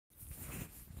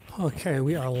Okay,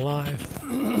 we are live.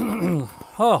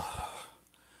 Oh,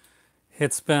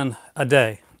 it's been a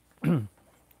day.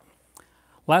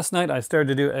 Last night I started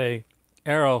to do a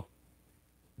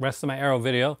rest of my arrow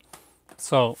video,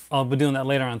 so I'll be doing that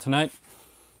later on tonight.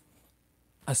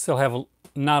 I still have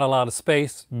not a lot of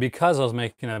space because I was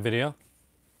making that video.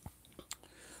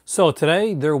 So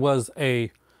today there was a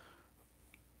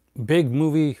big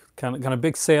movie, kind of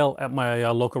big sale at my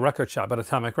local record shop at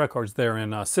Atomic Records there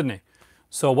in Sydney.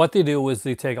 So what they do is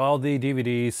they take all the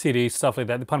DVDs, CDs, stuff like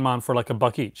that, they put them on for like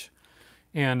 $1 each.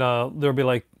 And there'll be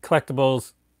like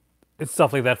collectibles, it's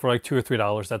stuff like that for like $2 or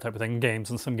 $3, that type of thing, games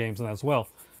and some games and that as well.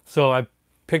 So I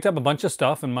picked up a bunch of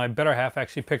stuff, and my better half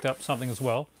actually picked up something as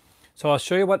well. So I'll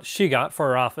show you what she got for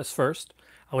her office first,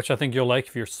 which I think you'll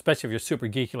like, especially if you're super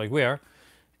geeky like we are.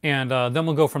 And then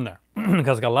we'll go from there.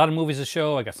 Because I got a lot of movies to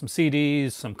show, I got some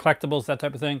CDs, some collectibles, that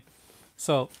type of thing.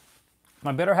 So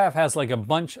my better half has like a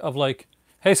bunch of like,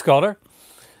 hey Scalder,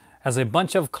 has a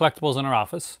bunch of collectibles in her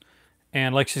office.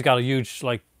 And like she's got a huge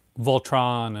like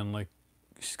Voltron, and like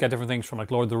she's got different things from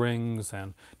like Lord of the Rings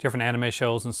and different anime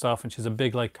shows and stuff. And she's a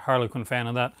big like Harley Quinn fan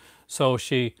of that. So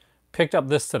she picked up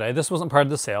this today. This wasn't part of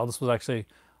the sale. This was actually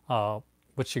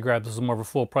what she grabbed. This is more of a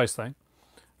full price thing.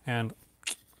 And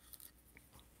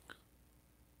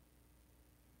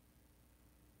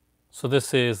so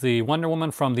this is the Wonder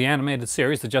Woman from the animated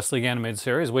series, the Justice League animated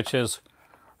series, which is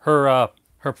her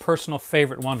her personal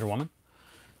favorite Wonder Woman.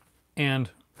 And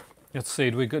let's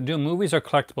see, do we do movies or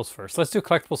collectibles first? Let's do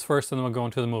collectibles first, and then we'll go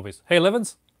into the movies. Hey,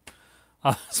 Livens.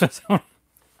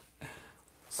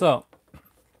 So,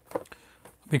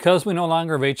 because we no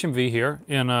longer have HMV here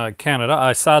in Canada,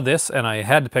 I saw this and I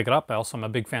had to pick it up. I also am a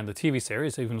big fan of the TV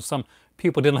series, even though some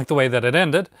people didn't like the way that it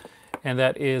ended. And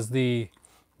that is the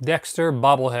Dexter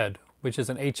bobblehead, which is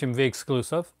an HMV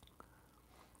exclusive.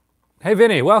 Hey,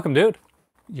 Vinny, welcome, dude.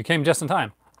 You came just in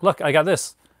time. Look, I got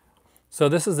this. So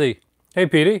this is the, hey,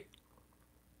 Petey.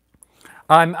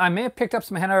 I may have picked up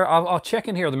some Hanna, I'll check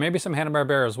in here. There may be some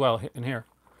Hanna-Barbera as well in here.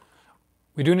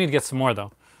 We do need to get some more,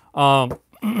 though.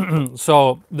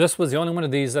 So this was the only one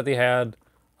of these that they had.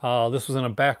 This was in a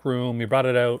back room. We brought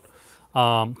it out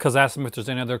because I asked them if there's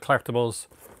any other collectibles,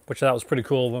 which that was pretty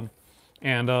cool of them.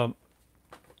 And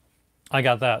I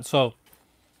got that. So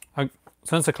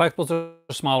since the collectibles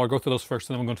are smaller, I'll go through those first,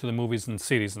 and then we'll go to the movies and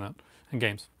CDs and that, and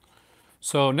games.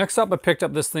 So next up, I picked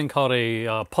up this thing called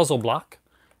a puzzle block.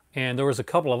 And there was a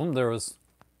couple of them. There was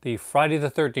the Friday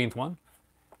the 13th one.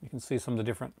 You can see some of the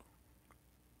different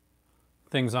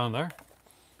things on there.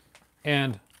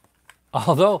 And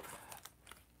although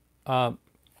I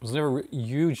was never a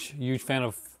huge fan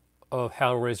of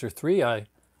Hellraiser 3, I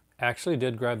actually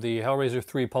did grab the Hellraiser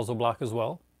 3 puzzle block as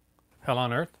well. Hell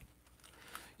on Earth.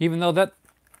 Even though that,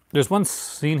 there's one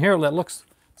scene here that looks,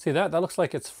 see that looks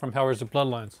like it's from Hellraiser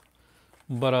Bloodlines.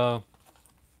 But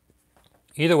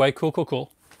either way,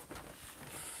 cool.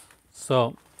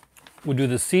 So we'll do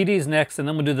the CDs next, and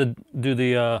then we'll do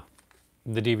the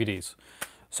DVDs.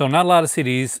 So not a lot of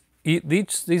CDs.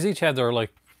 These each had their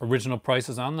like original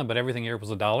prices on them, but everything here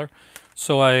was $1.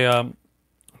 So I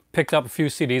picked up a few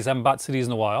CDs. I haven't bought CDs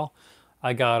in a while.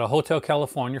 I got a Hotel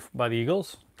California by the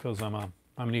Eagles because I'm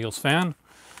an Eagles fan.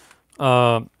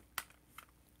 Rod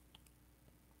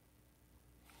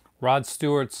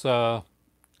Stewart's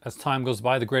As Time Goes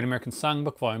By, The Great American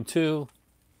Songbook, Volume 2.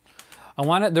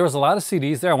 There was a lot of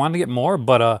CDs there. I wanted to get more,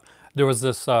 but there was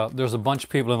a bunch of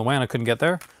people in the way and I couldn't get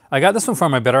there. I got this one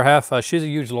from my better half. She's a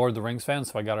huge Lord of the Rings fan,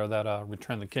 so I got her that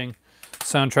Return of the King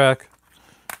soundtrack.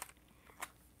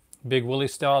 Big Willie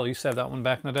style. I used to have that one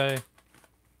back in the day.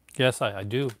 Yes, I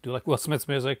do like Will Smith's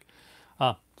music.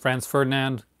 Franz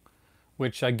Ferdinand,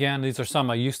 which again, these are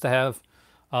some I used to have,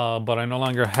 but I no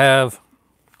longer have.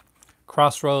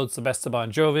 Crossroads, the best of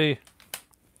Bon Jovi.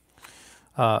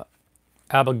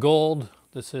 ABBA Gold.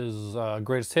 This is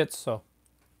greatest hits, so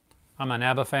I'm an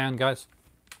ABBA fan, guys.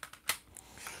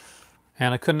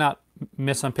 And I could not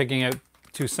miss on picking out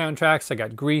 2 soundtracks. I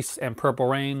got Grease and Purple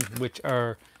Rain, which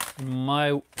are, in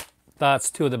my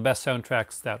thoughts, 2 of the best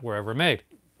soundtracks that were ever made.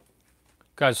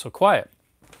 Guys are so quiet.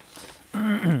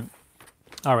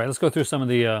 All right, let's go through some of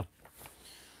the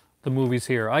movies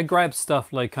here. I grabbed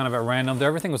stuff like kind of at random.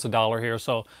 Everything was $1 here,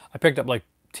 so I picked up like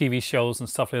TV shows and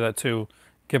stuff like that too.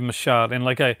 Give them a shot. And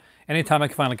like anytime I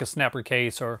can find like a snapper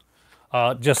case or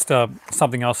just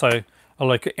something else, I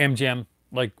like MGM.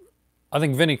 Like I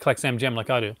think Vinny collects MGM like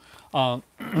I do.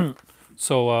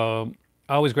 So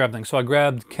I always grab things. So I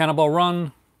grabbed Cannonball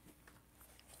Run.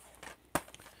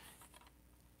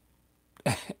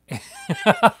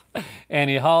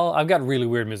 Annie Hall. I've got really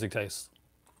weird music tastes.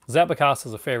 Zach Picasso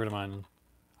is a favorite of mine.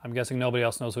 I'm guessing nobody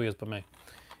else knows who he is but me.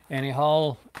 Annie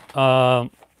Hall,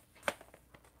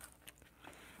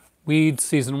 Weeds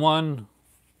season 1.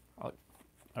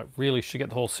 I really should get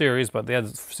the whole series, but they had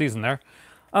a season there.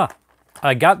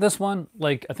 I got this one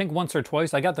like I think once or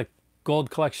twice. I got the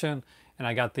gold collection and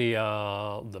I got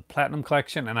the platinum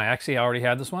collection, and I actually already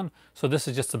had this one. So this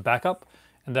is just a backup,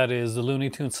 and that is the Looney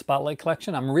Tunes Spotlight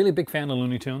collection. I'm a really big fan of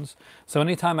Looney Tunes. So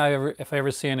anytime if I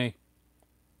ever see any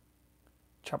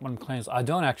Chapman claims, I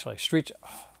don't actually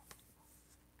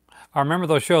I remember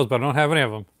those shows, but I don't have any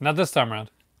of them. Not this time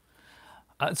around.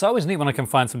 It's always neat when I can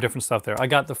find some different stuff there. I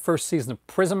got the first season of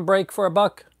Prison Break for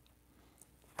 $1.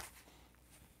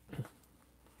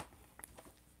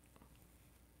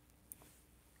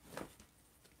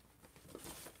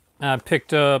 I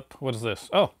picked up, what is this?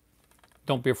 Oh,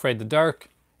 Don't Be Afraid of the Dark.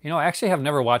 You know, I actually have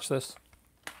never watched this.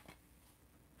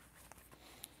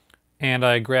 And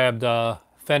I grabbed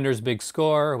Fender's Big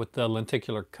Score with the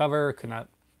lenticular cover. Could not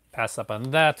pass up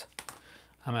on that.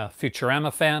 I'm a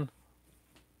Futurama fan.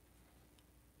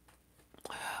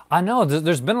 I know,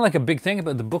 there's been like a big thing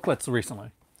about the booklets recently.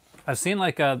 I've seen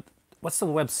like, what's the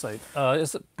website?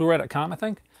 Is it Blu-ray.com, I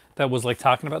think? That was like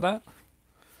talking about that.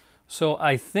 So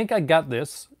I think I got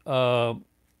this one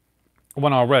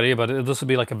already, but this will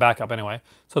be like a backup anyway.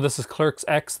 So this is Clerks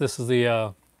X. This is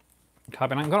the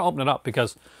copy. And I'm going to open it up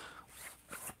because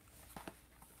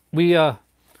my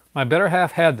better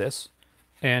half had this,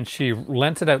 and she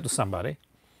lent it out to somebody.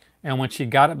 And when she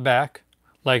got it back,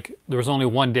 like there was only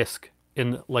one disc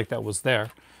in like that was there.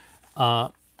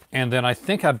 And then I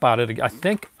think I bought it. I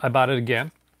think I bought it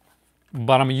again.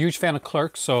 But I'm a huge fan of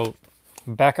Clerks, so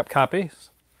backup copies.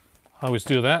 I always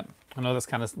do that. I know that's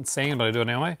kind of insane, but I do it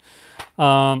anyway.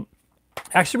 I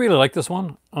actually really like this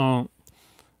one. And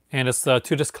it's the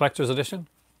 2-disc collector's edition.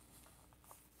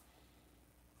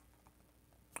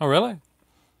 Oh, really?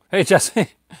 Hey,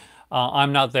 Jesse.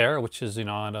 I'm Not There, which is, you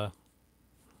know, on a...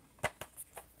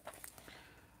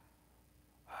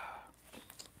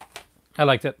 I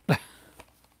liked it.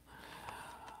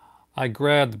 I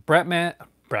grabbed Batman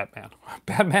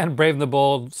Brave and the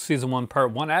Bold Season 1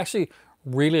 Part 1. I actually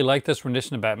really like this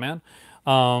rendition of Batman.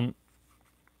 I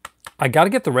got to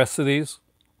get the rest of these.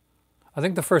 I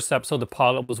think the first episode, the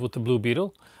pilot, was with the Blue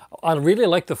Beetle. I really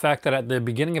like the fact that at the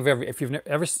beginning of if you've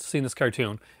ever seen this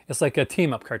cartoon, it's like a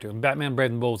team-up cartoon. Batman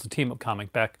Brave and the Bold was a team-up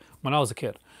comic back when I was a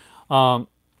kid. At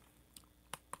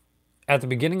the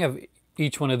beginning of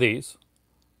each one of these,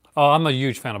 I'm a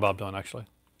huge fan of Bob Dylan, actually.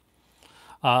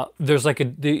 There's like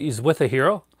he's with a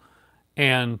hero,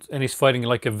 and he's fighting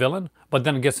like a villain, but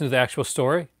then it gets into the actual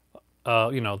story,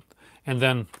 you know, and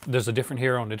then there's a different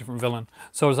hero and a different villain.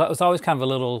 So it's always kind of a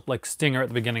little like stinger at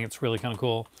the beginning. It's really kind of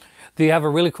cool. They have a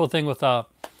really cool thing with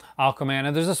Aquaman,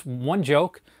 and there's this one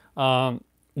joke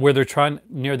where they're trying,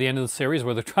 near the end of the series,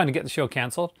 where they're trying to get the show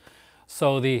canceled.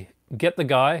 So they get the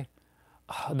guy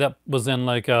that was in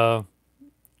like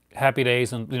Happy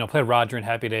Days, and you know, played Roger in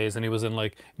Happy Days, and he was in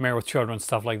like Married with Children and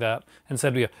stuff like that, and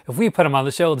said, if we put him on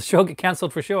the show get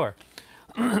canceled for sure.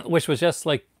 Which was just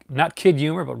like not kid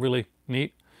humor, but really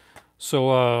neat.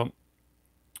 So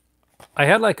I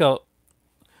had like I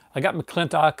got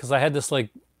McClintock because I had this like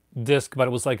disc, but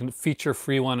it was like a feature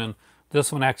free one, and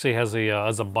this one actually has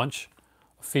a bunch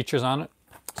of features on it.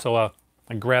 So I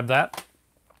grabbed that.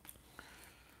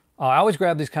 I always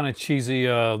grab these kind of cheesy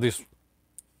these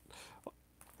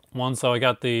ones. So I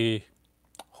got the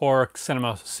horror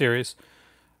cinema series.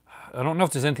 I don't know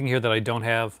if there's anything here that I don't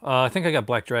have. I think I got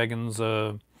Black Dragons,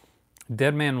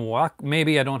 Dead Man Walk.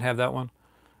 Maybe I don't have that one.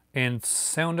 And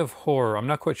Sound of Horror. I'm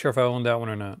not quite sure if I own that one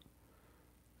or not.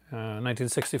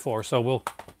 1964. So we'll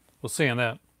see on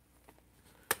that.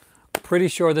 Pretty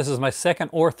sure this is my second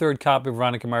or third copy of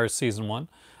Veronica Mars Season 1.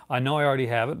 I know I already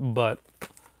have it, but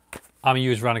I'm a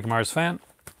huge Veronica Mars fan.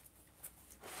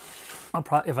 I'll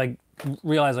probably, if I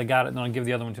realize I got it, then I'll give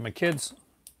the other one to my kids.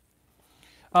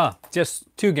 Just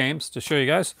 2 games to show you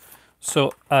guys.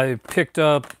 So I picked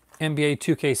up NBA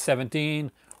 2K17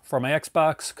 for my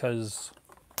Xbox because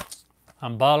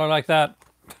I'm baller like that.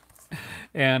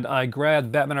 And I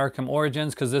grabbed Batman Arkham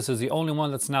Origins because this is the only one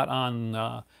that's not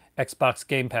on Xbox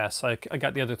Game Pass. I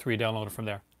got the other 3 downloaded from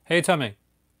there. Hey, Tommy.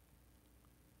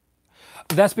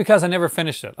 That's because I never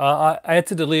finished it. I had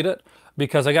to delete it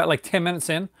because I got like 10 minutes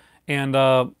in, and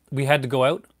we had to go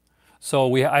out.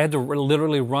 So I had to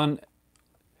literally run.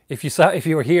 If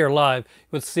you were here live, you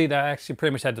would see that I actually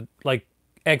pretty much had to like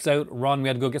exit out, run. We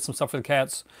had to go get some stuff for the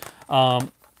cats.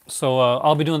 So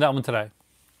I'll be doing that one today.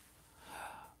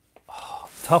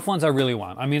 Tough ones I really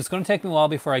want. I mean, it's going to take me a while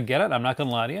before I get it. I'm not going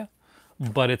to lie to you,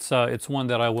 but it's one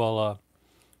that I will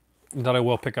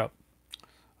pick up.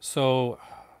 So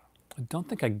I don't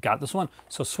think I got this one.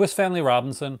 So Swiss Family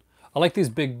Robinson. I like these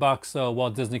big box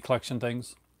Walt Disney Collection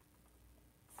things.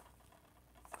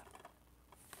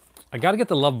 I got to get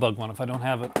the Love Bug one if I don't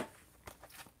have it.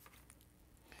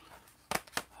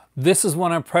 This is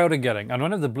one I'm proud of getting. I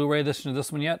don't have the Blu-ray edition of this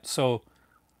one yet, so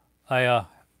I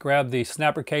grabbed the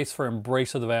snapper case for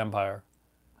Embrace of the Vampire.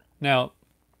 Now,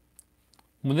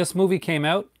 when this movie came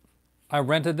out, I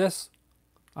rented this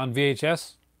on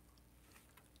VHS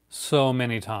so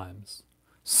many times.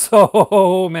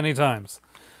 So many times.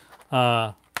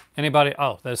 Anybody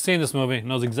that's seen this movie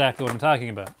knows exactly what I'm talking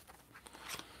about.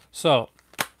 So,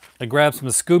 I grabbed some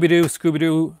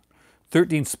Scooby-Doo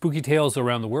 13 Spooky Tales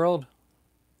Around the World.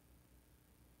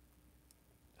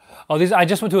 Oh, these, I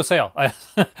just went to a sale. I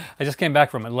just came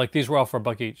back from it. Like, these were all for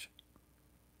 $1 each.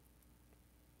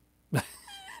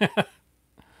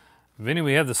 Vinny,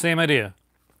 we have the same idea.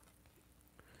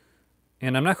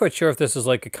 And I'm not quite sure if this is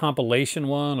like a compilation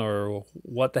one or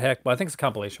what the heck, but I think it's a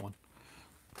compilation one.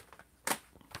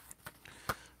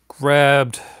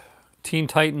 Grabbed Teen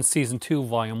Titans Season 2,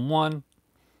 Volume 1.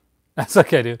 That's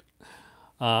okay, dude.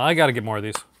 I got to get more of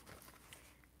these.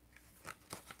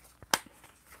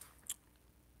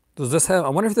 Does this have... I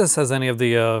wonder if this has any of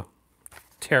the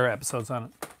Terror episodes on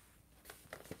it.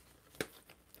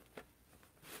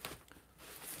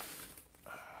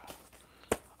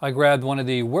 I grabbed one of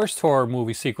the worst horror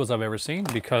movie sequels I've ever seen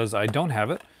because I don't have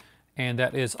it. And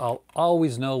that is I'll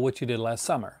Always Know What You Did Last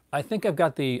Summer. I think I've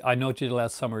got the I Know What You Did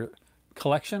Last Summer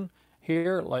collection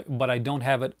here, but I don't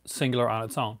have it singular on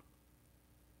its own.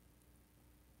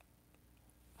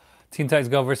 Teen Titans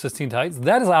Go versus Teen Titans.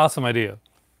 That is an awesome idea.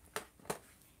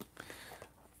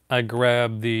 I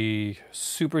grabbed the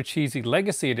super cheesy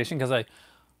Legacy edition because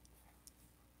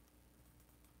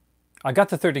I got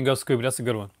the 13 Ghost Scooby. That's a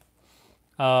good one.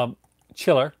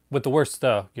 Chiller with the worst,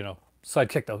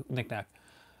 sidekick though, knick-knack.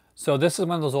 So this is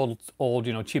one of those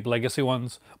old, cheap Legacy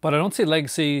ones. But I don't see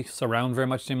Legacy around very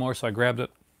much anymore, so I grabbed it.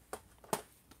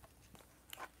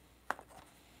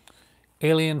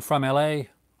 Alien from LA,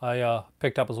 I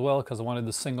picked up as well because I wanted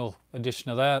the single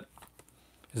edition of that.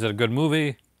 Is it a good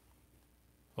movie?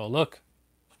 Well, look.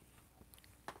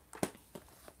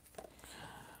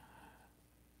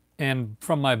 And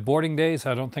from my boarding days,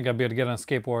 I don't think I'd be able to get on a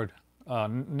skateboard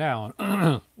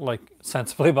now, like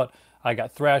sensibly, but I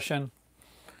got Thrashing.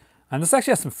 And this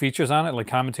actually has some features on it, like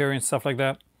commentary and stuff like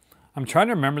that. I'm trying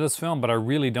to remember this film, but I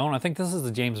really don't. I think this is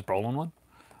the James Brolin one.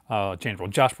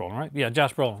 Josh Brolin, right? Yeah,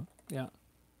 Josh Brolin. Yeah.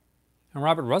 And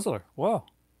Robert Rusler. Whoa.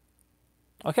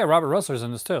 Okay, Robert Rusler's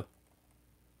in this too.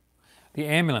 The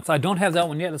Ambulance. I don't have that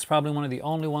one yet. It's probably one of the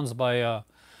only ones by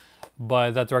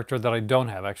that director that I don't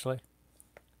have, actually.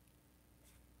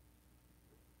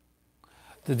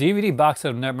 The DVD box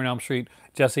set of Nightmare on Elm Street,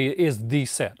 Jesse, is the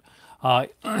set.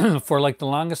 For like the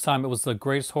longest time, it was the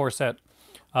greatest horror set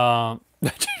that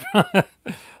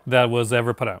was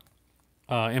ever put out.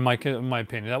 In my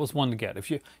opinion, that was one to get. If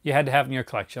you had to have it in your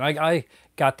collection. I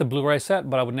got the Blu-ray set,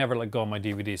 but I would never let go of my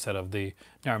DVD set of the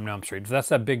Nightmare on Elm Street. If that's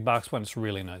that big box one, it's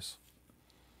really nice.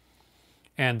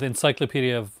 And the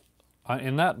encyclopedia of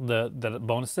in that the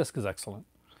bonus disc is excellent.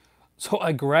 So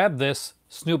I grabbed this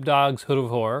Snoop Dogg's Hood of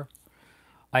Horror.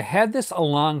 I had this a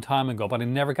long time ago, but I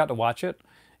never got to watch it.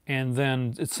 And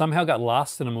then it somehow got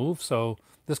lost in a move. So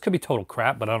this could be total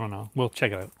crap, but I don't know. We'll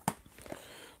check it out.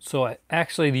 So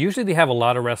usually they have a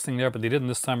lot of wrestling there, but they didn't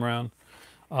this time around.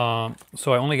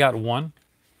 So I only got one.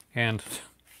 And,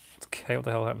 okay, what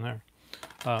the hell happened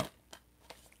there?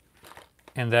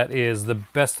 And that is the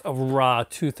Best of Raw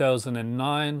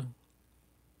 2009.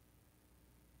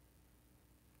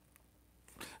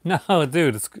 No,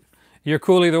 dude, you're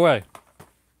cool either way.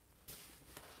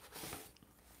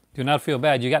 Do not feel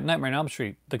bad. You got Nightmare on Elm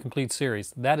Street, the complete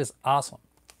series. That is awesome.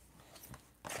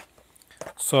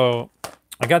 So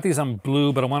I got these on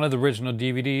Blue, but I wanted the original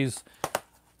DVDs.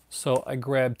 So I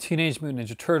grabbed Teenage Mutant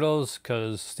Ninja Turtles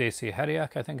because Stacey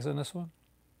Haddock, I think, is in this one.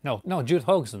 No, Judith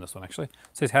Hoag's in this one, actually.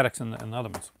 Stacey Haddock's in the other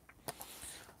ones.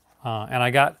 And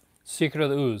I got Secret of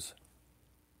the Ooze.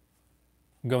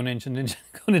 Go Ninja,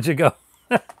 go Ninja, go.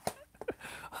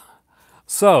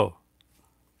 So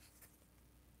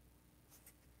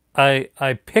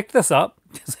I picked this up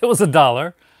because it was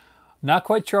 $1. Not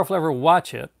quite sure if I'll ever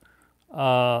watch it.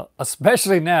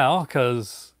 Especially now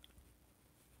because,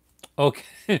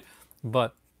 okay,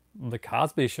 but The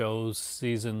Cosby Show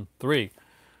season 3.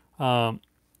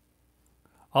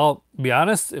 I'll be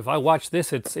honest, if I watch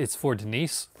this, it's for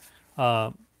Denise,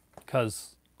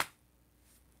 because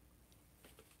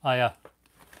I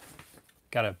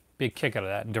got a big kick out of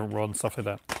that in Different World and stuff like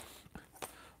that.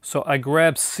 So I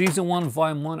grabbed season 1,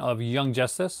 volume 1 of Young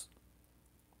Justice.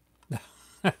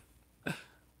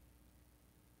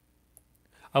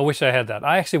 I wish I had that.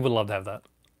 I actually would love to have that.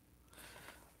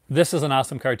 This is an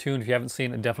awesome cartoon. If you haven't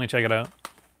seen it, definitely check it out.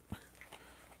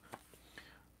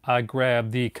 I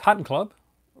grabbed the Cotton Club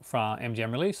from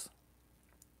MGM Release.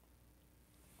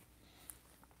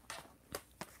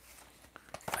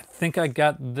 I think I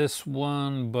got this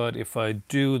one, but if I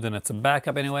do, then it's a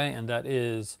backup anyway, and that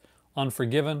is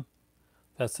Unforgiven.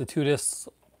 That's the 2-disc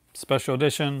special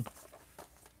edition.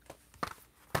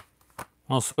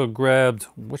 Also grabbed,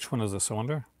 which one is this, I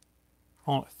wonder?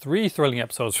 Oh, 3 thrilling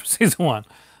episodes from season 1.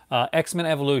 X-Men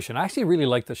Evolution. I actually really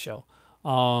like this show.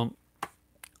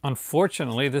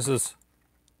 Unfortunately, this is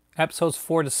episodes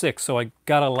 4 to 6, so I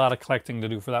got a lot of collecting to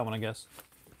do for that one, I guess.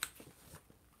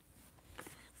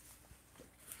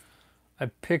 I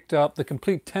picked up the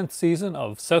complete 10th season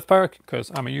of South Park,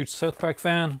 because I'm a huge South Park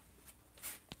fan.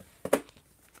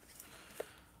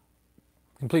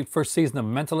 Complete first season of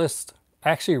Mentalist. I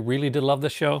actually really did love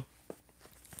this show.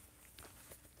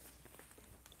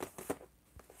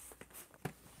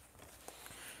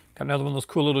 Got another one of those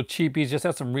cool little cheapies. Just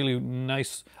had some really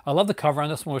nice... I love the cover on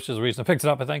this one, which is the reason I picked it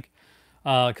up, I think.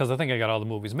 Because I think I got all the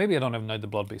movies. Maybe I don't have Night of the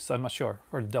Blood Beast. I'm not sure.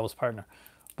 Or The Devil's Partner.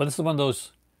 But this is one of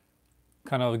those,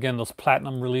 kind of, again, those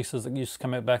platinum releases that used to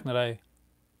come out back in the day.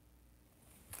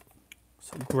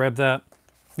 So grab that.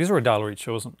 These were $1 each,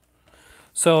 wasn't?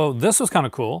 So this was kind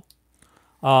of cool.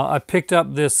 I picked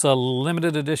up this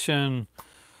limited edition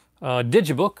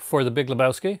digibook for The Big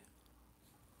Lebowski.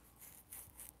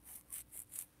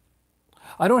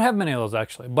 I don't have many of those,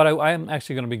 actually, but I am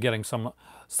actually going to be getting some.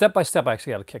 Step by Step, I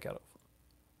actually got a kick out of.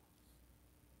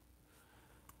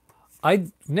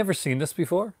 I'd never seen this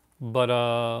before, but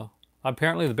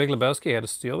apparently The Big Lebowski had a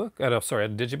steelbook, had a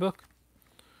digibook.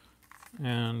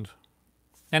 And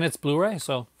it's Blu-ray,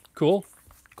 so cool.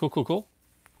 Cool.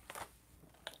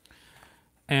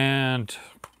 And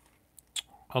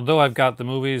although I've got the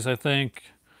movies, I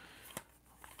think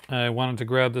I wanted to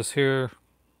grab this here.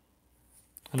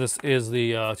 This is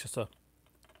the just a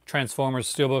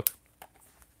Transformers steelbook.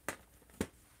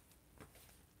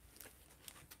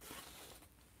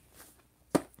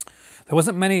 There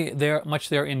wasn't much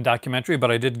there in documentary, but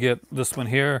I did get this one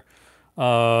here.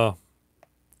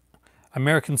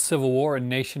 American Civil War: A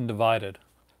Nation Divided.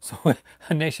 So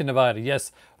A Nation Divided.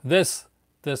 Yes, this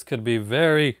could be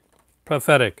very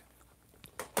prophetic.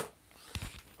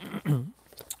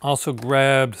 Also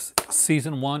grabbed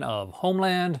season 1 of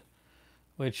Homeland,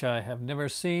 which I have never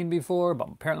seen before, but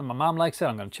apparently my mom likes it.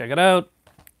 I'm going to check it out.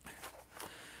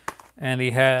 And he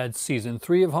had season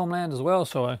 3 of Homeland as well,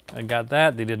 so I got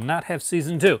that. They did not have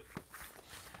season 2.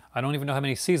 I don't even know how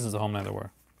many seasons of Homeland there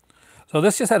were. So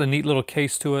this just had a neat little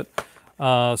case to it.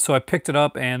 So I picked it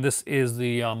up, and this is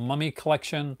the Mummy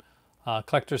Collection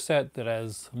collector set that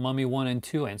has Mummy 1 and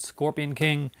 2 and Scorpion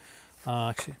King.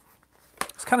 Actually,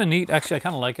 it's kind of neat. Actually, I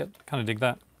kind of like it. Kind of dig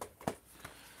that.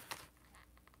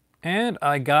 And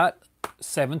I got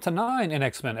 7 to 9 in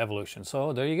X-Men Evolution.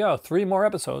 So there you go. 3 more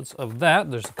episodes of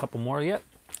that. There's a couple more yet.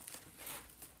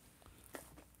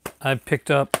 I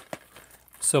picked up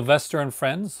Sylvester and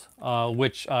Friends,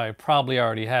 which I probably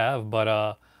already have,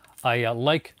 but I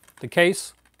like the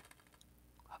case.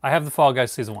 I have the Fall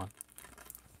Guys season 1.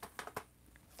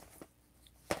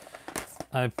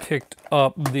 I picked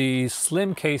up the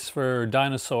slim case for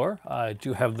Dinosaur. I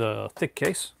do have the thick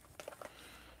case.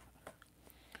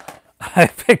 I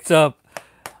picked up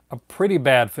a pretty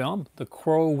bad film, The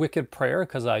Crow Wicked Prayer,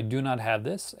 because I do not have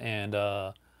this, and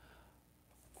I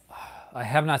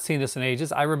have not seen this in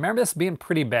ages. I remember this being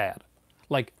pretty bad,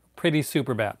 like pretty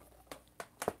super bad.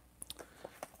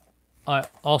 I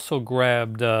also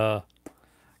grabbed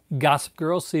Gossip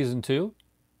Girl season 2.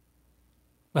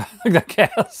 The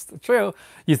cast, true.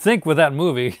 You think with that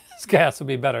movie, this cast would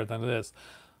be better than it is.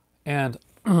 And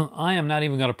I am not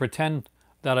even going to pretend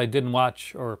that I didn't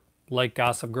watch or like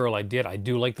Gossip Girl. I did. I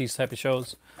do like these type of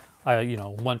shows.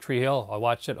 One Tree Hill, I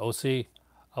watched it. OC,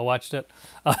 I watched it.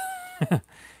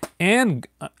 And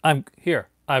I'm here.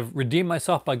 I've redeemed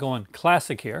myself by going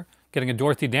classic here, getting a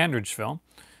Dorothy Dandridge film.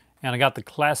 And I got the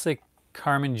classic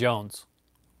Carmen Jones.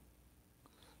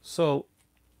 So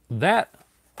that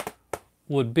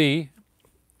would be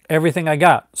everything I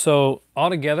got. So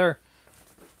altogether,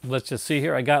 let's just see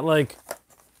here. I got like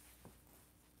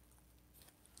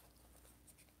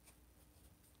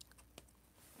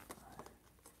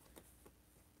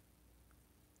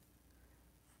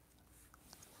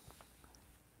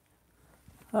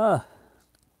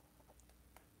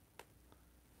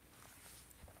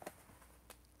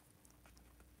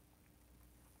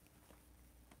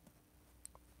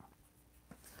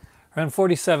around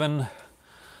 47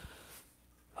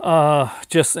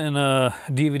 just in a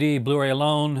DVD, Blu-ray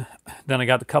alone. Then I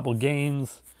got the couple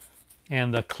games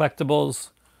and the collectibles.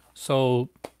 So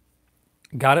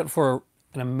got it for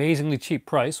an amazingly cheap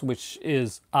price, which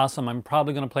is awesome. I'm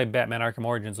probably going to play Batman Arkham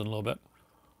Origins in a little bit.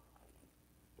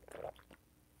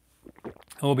 And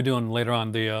we'll be doing later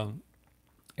on the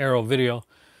Arrow video,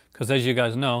 because as you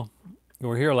guys know, you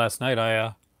were here last night,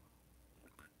 I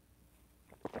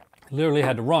literally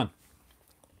had to run.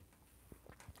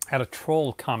 Had a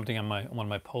troll commenting on one of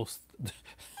my posts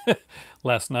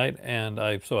last night, and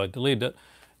so I deleted it.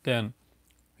 Then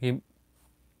he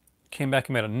came back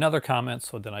and made another comment,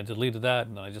 so then I deleted that,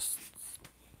 and then I just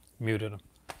muted him.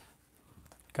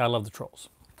 Gotta love the trolls.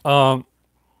 At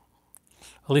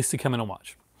least they come in and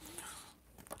watch.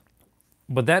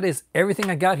 But that is everything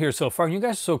I got here so far. You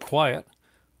guys are so quiet.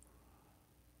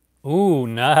 Ooh,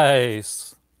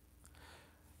 nice.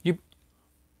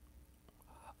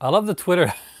 I love the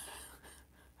Twitter.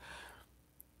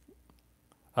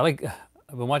 I've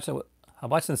been watching. I'm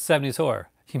watching 70s horror.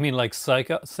 You mean like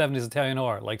Psycho? 70s Italian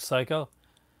horror, like Psycho?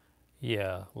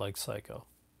 Yeah, like Psycho.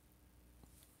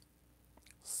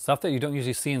 Stuff that you don't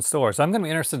usually see in stores. I'm going to be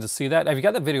interested to see that. Have you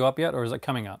got that video up yet, or is it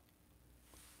coming up?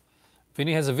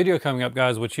 Vinny has a video coming up,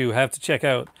 guys, which you have to check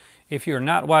out. If you're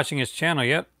not watching his channel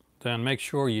yet, then make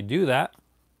sure you do that.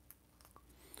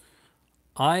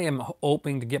 I am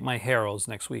hoping to get my Harrows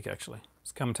next week, actually.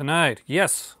 It's coming tonight.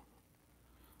 Yes.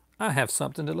 I have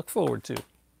something to look forward to.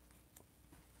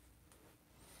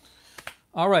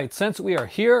 All right, since we are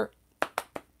here,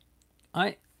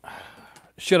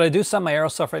 should I do some of my Arrow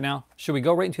stuff right now? Should we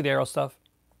go right into the Arrow stuff?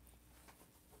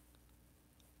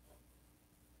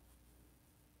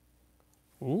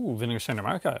 Ooh, Vinegar Syndrome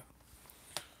Archive.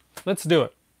 Let's do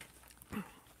it.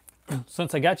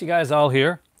 Since I got you guys all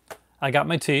here, I got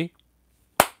my tea.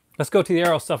 Let's go to the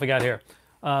Arrow stuff I got here.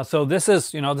 So this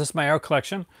is my Arrow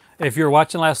collection. If you were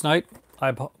watching last night, I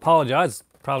apologize.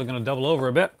 Probably going to double over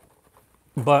a bit,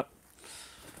 but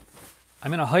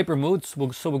I'm in a hyper mood,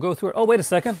 so we'll go through it. Oh, wait a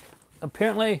second.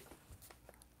 Apparently,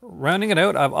 rounding it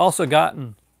out, I've also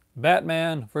gotten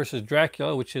Batman versus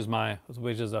Dracula, which is kind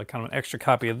of an extra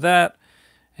copy of that,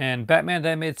 and Batman the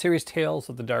Animated Series Tales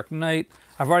of the Dark Knight.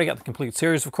 I've already got the complete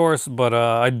series, of course, but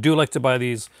I do like to buy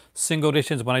these single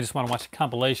editions when I just want to watch a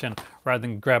compilation rather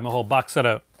than grab my whole box set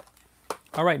out.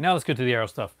 All right, now let's get to the Arrow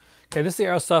stuff. Okay, this is the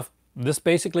Arrow stuff. This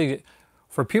basically,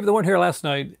 for people that weren't here last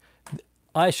night,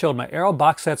 I showed my Arrow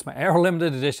box sets, my Arrow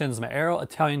limited editions, my Arrow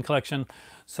Italian collection.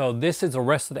 So this is the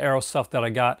rest of the Arrow stuff that I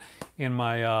got in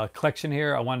my collection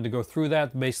here. I wanted to go through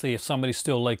that. Basically, if somebody's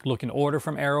still like looking to order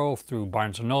from Arrow through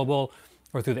Barnes & Noble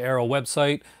or through the Arrow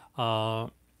website,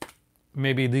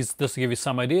 maybe this will give you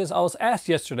some ideas. I was asked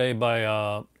yesterday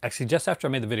by, actually just after I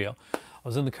made the video, I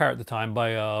was in the car at the time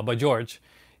by George,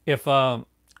 if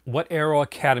what Arrow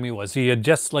Academy was. He had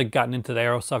just like gotten into the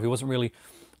Arrow stuff. He wasn't really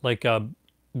like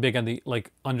big on the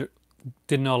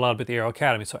didn't know a lot about the Arrow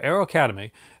Academy. So Arrow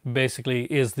Academy basically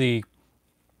is the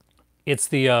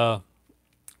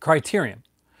criterion,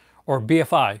 or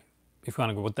BFI, if you want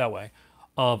to go with that way,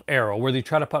 of Arrow, where they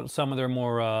try to put some of their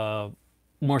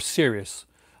more serious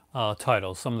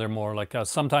titles. Some of their more like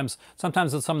sometimes some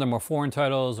of their more foreign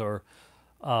titles, or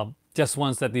just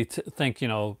ones that they think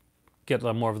get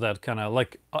more of that kind of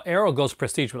like Arrow goes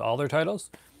prestige with all their titles,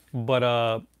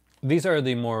 but these are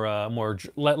the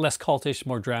less cultish,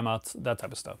 more drama, that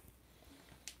type of stuff.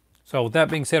 So with that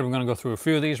being said, we're going to go through a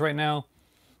few of these right now.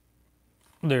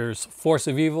 There's Force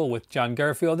of Evil with John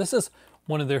Garfield. This is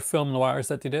one of their film noirs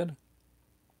that they did.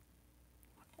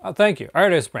 Oh, thank you.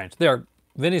 Artist Branch. There,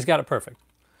 Vinny's got it perfect.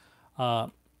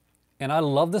 And I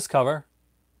love this cover.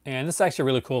 And this is actually a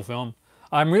really cool film.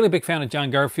 I'm a really big fan of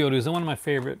John Garfield. He's one of my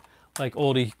favorite like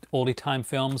oldie time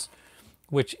films,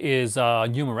 which is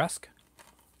Humoresque.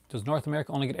 Does North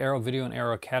America only get Arrow Video and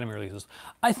Arrow Academy releases?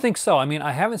 I think so. I mean,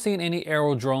 I haven't seen any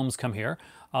Aerodromes come here,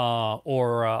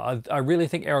 I really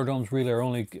think Aerodromes really are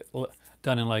only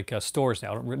done in like stores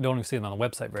now. Don't even see them on the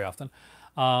website very often.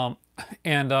 I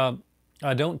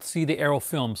don't see the Arrow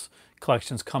Films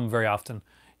collections come very often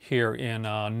here in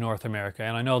North America.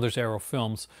 And I know there's Arrow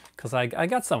Films because I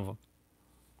got some of them.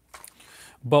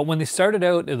 But when they started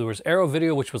out, there was Arrow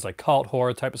Video, which was like cult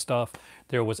horror type of stuff.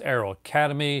 There was Arrow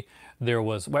Academy. There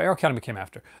was, well, Arrow Academy came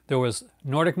after. There was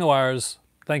Nordic Noirs.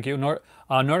 Thank you.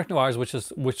 Nordic Noirs,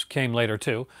 which came later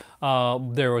too.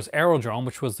 There was Aerodrome,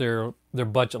 which was their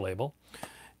budget label.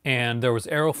 And there was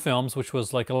Arrow Films, which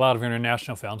was like a lot of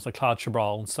international films, like Claude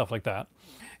Chabrol and stuff like that.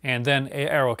 And then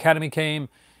Arrow Academy came,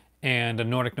 and a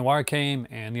Nordic Noir came,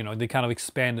 and they kind of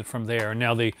expanded from there. And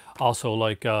now they also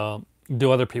like do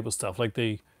other people's stuff, like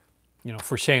they,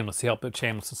 for Shameless, they help with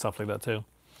Shameless and stuff like that too.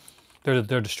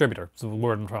 They're distributor, is the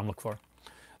word I'm trying to look for.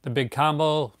 The Big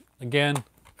Combo, Again,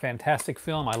 fantastic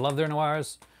film. I love their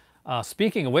noirs.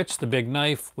 Speaking of which, The Big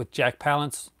Knife with Jack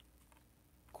Palance.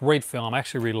 Great film. I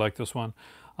actually really like this one.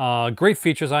 Great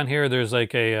features on here. There's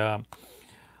like a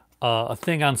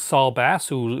thing on Saul Bass,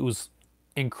 who was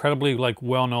incredibly like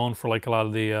well known for like a lot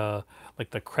of the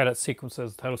like the credit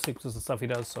sequences, title sequences and stuff he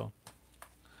does. So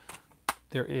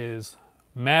there is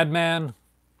Madman.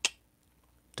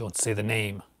 Don't say the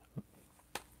name,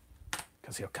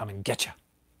 because he'll come and get you.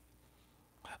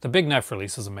 The Big Knife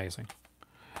release is amazing.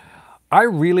 I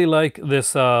really like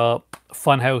this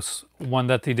Funhouse one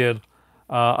that they did.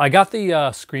 I got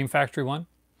the Scream Factory one,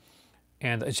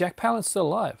 and is Jack Palance still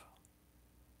alive?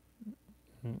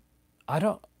 I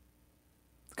don't.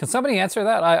 Can somebody answer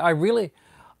that?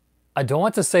 I don't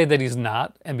want to say that he's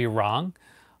not and be wrong.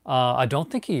 I don't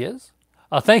think he is.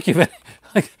 Thank you.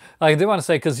 I do want to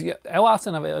say, because how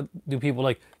often do people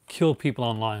like kill people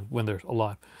online when they're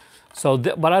alive? So,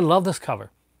 but I love this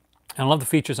cover, and I love the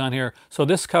features on here. So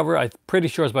this cover, I'm pretty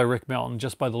sure is by Rick Melton,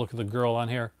 just by the look of the girl on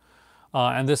here.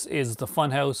 And this is the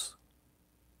Funhouse.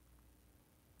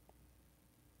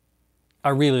 I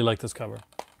really like this cover.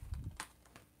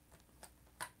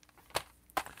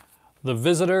 The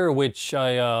Visitor, which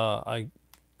I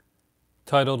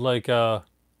titled like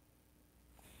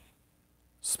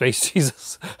Space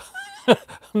Jesus. I'm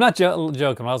not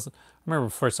joking. I remember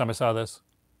the first time I saw this.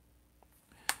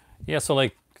 Yeah, so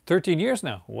like 13 years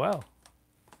now. Wow.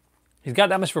 He's got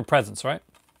that much of a presence, right?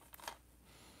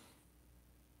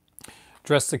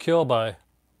 Dressed to Kill by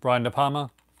Brian De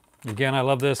Palma. Again, I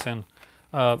love this. And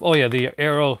oh yeah, the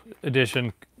Arrow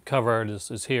edition cover art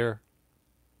is here.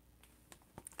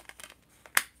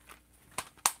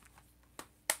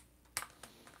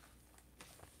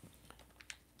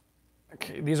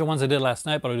 Okay, these are ones I did last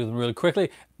night, but I'll do them really quickly.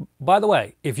 By the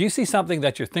way, if you see something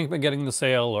that you're thinking about getting in the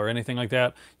sale or anything like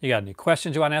that, you got any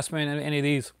questions you want to ask me in any of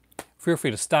these, feel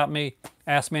free to stop me,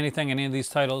 ask me anything, any of these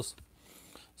titles.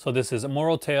 So this is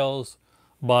Immoral Tales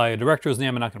by a director whose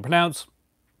name I'm not going to pronounce.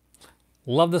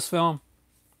 Love this film.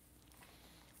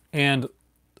 And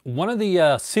one of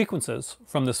the sequences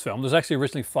from this film, there's actually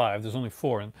originally 5, there's only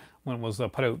 4 when it was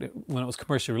put out, when it was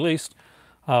commercially released,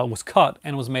 was cut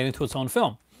and was made into its own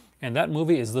film. And that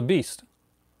movie is The Beast,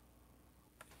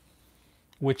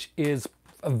 which is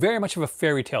very much of a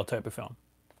fairy tale type of film.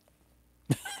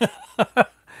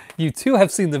 You too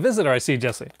have seen The Visitor, I see,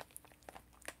 Jesse.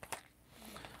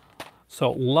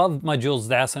 So love my Jules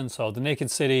Dassin. So The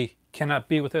Naked City, cannot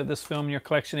be without this film in your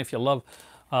collection if you love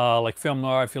like film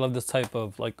noir, if you love this type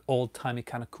of like old-timey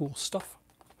kind of cool stuff.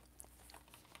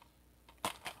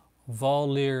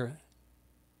 Valerian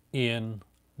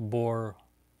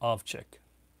Borovchik.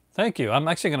 Thank you. I'm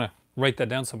actually going to write that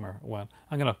down somewhere. When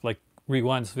I'm going to like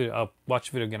rewind this video. I'll watch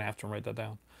the video again after and write that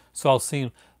down. So I'll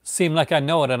seem like I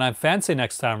know it and I'm fancy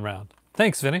next time around.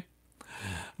 Thanks, Vinny.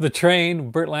 The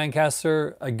Train, Burt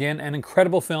Lancaster. Again, an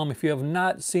incredible film. If you have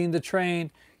not seen The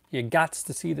Train, you got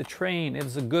to see The Train. It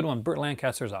is a good one. Burt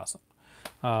Lancaster is awesome.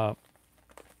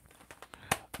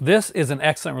 This is an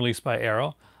excellent release by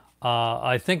Arrow.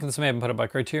 I think this may have been put up by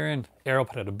Criterion. Arrow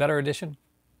put out a better edition.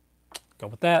 Go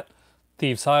with that.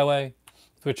 Thieves Highway,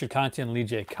 Richard Conte and Lee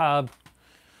J. Cobb.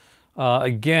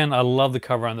 Again, I love the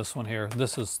cover on this one here.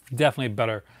 This is definitely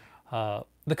better.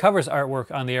 The cover's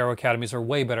artwork on the Arrow Academies are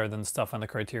way better than the stuff on the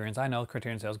Criterions. I know the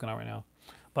Criterion sale's going on right now,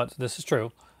 but this is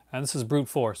true. And this is Brute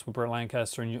Force with Burt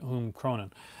Lancaster and Hume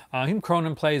Cronyn. Hume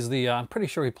Cronyn plays the, I'm pretty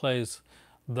sure he plays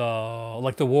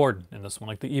the warden in this one,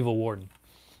 like the evil warden.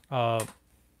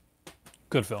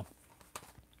 Good film.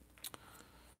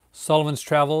 Sullivan's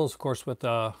Travels, of course, with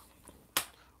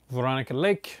Veronica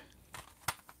Lake.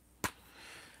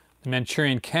 The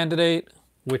Manchurian Candidate,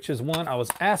 which is one I was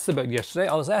asked about yesterday.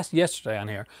 I was asked yesterday on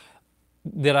here,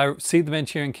 did I see The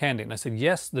Manchurian Candidate? And I said,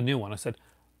 yes, the new one. I said,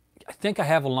 I think I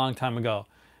have a long time ago.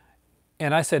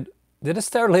 And I said, did it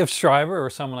star Liev Schreiber or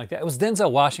someone like that? It was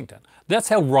Denzel Washington. That's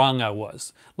how wrong I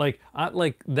was. Like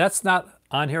that's not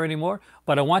on here anymore,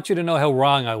 but I want you to know how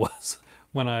wrong I was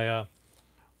when I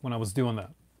was doing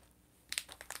that.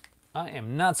 I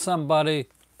am not somebody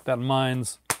that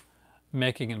minds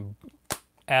making an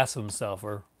ass of himself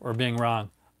or being wrong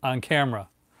on camera.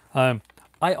 I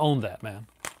own that, man.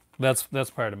 That's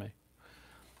part of me.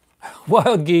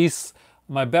 Wild Geese.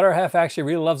 My better half actually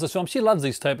really loves this film. She loves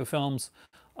these type of films.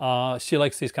 She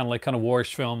likes these kind of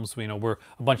warish films, you know, where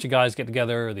a bunch of guys get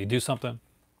together or they do something.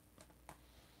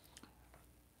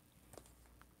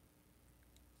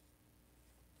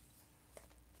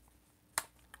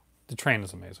 The Train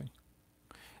is amazing.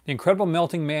 The Incredible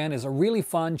Melting Man is a really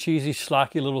fun, cheesy,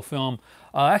 schlocky little film.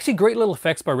 Actually, great little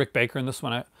effects by Rick Baker in this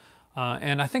one.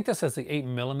 And I think this has the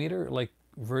 8mm. Like,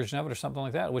 version of it or something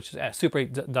like that, which is a Super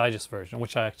 8 Digest version,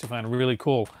 which I actually find really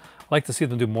cool. I'd like to see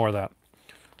them do more of that.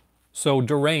 So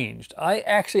Deranged. I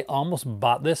actually almost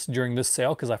bought this during this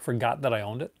sale because I forgot that I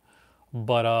owned it.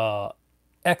 But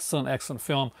excellent, excellent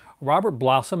film. Robert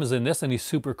Blossom is in this, and he's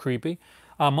super creepy.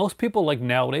 Most people, like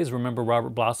nowadays, remember Robert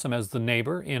Blossom as the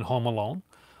neighbor in Home Alone.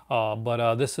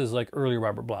 But this is like early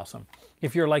Robert Blossom.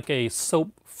 If you're like a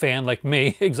soap fan like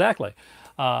me, exactly,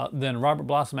 then Robert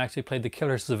Blossom actually played the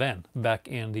killer Zeven back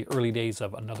in the early days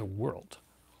of Another World.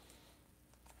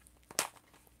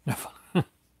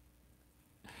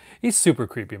 He's super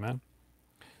creepy, man.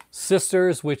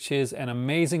 Sisters, which is an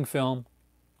amazing film.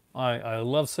 I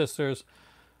love Sisters.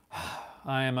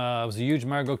 I was a huge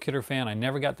Margot Kidder fan. I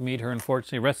never got to meet her,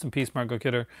 unfortunately. Rest in peace, Margot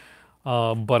Kidder.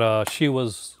 But she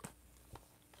was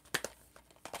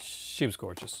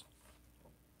gorgeous.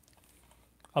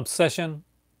 Obsession.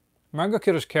 Margot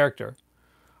Kidder's character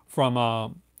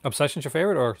from Obsession's your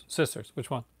favorite, or Sisters? Which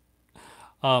one?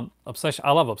 Obsession.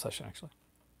 I love Obsession, actually.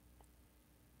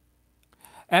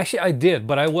 Actually, I did,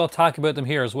 but I will talk about them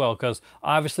here as well, because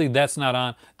obviously that's not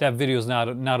on. That video is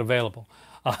not available.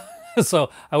 So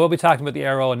I will be talking about the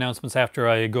Arrow announcements after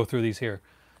I go through these here,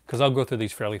 because I'll go through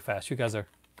these fairly fast. You guys are...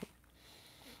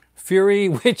 Fury,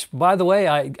 which, by the way,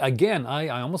 I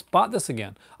almost bought this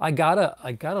again. I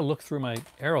gotta look through my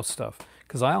Arrow stuff,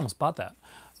 because I almost bought that.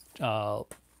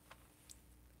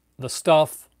 The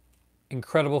Stuff,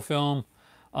 incredible film.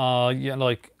 Yeah,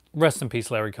 like, rest in peace,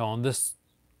 Larry Cohen.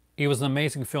 He was an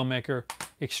amazing filmmaker,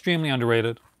 extremely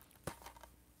underrated.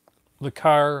 The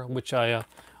Car, which I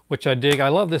dig. I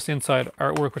love this inside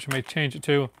artwork, which I may change it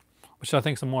to, which I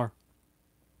think some more.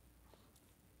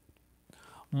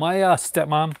 My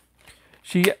stepmom,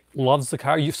 she loves The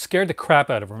Car. You scared the crap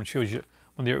out of her when she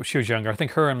was younger. I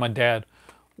think her and my dad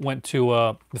went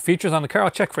to the features on The Car.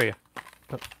 I'll check for you,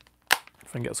 but if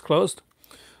I can get this closed.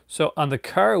 So on The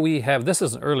Car, we have, this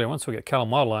is an earlier one, so we got Callum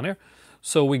Model on here.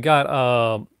 So we got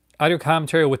audio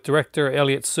commentary with director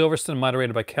Elliot Silverstone,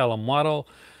 moderated by Callum Model.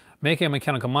 Making a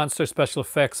Mechanical Monster, special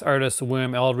effects artist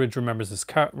William Aldridge remembers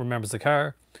The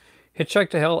Car.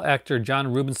 Hitchhike to Hell actor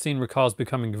John Rubinstein recalls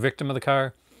becoming a victim of The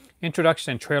Car.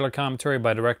 Introduction and trailer commentary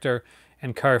by director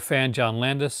and Car fan John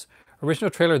Landis.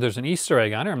 Original trailer, there's an Easter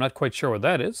egg on here. I'm not quite sure what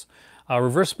that is.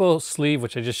 Reversible sleeve,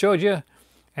 which I just showed you.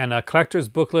 And a collector's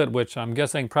booklet, which I'm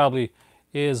guessing probably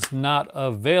is not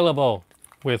available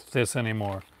with this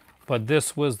anymore. But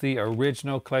this was the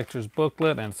original collector's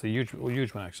booklet, and it's a huge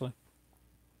one, actually.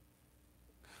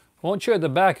 I won't show you the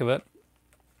back of it.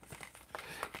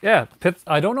 Yeah,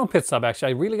 I don't know Pit Stop, actually.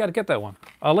 I really got to get that one.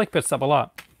 I like Pit Stop a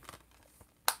lot.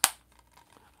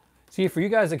 See, for you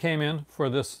guys that came in for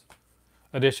this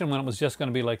edition when it was just going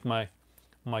to be like my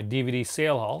DVD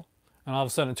sale haul, and all of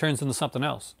a sudden it turns into something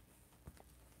else.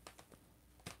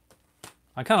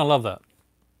 I kind of love that.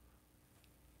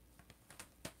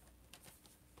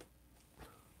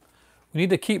 We need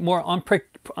to keep more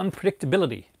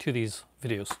unpredictability to these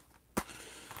videos.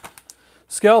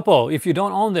 Scalpel, if you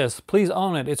don't own this, please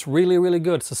own it. It's really, really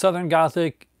good. It's the Southern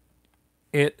Gothic.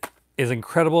 It is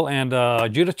incredible. And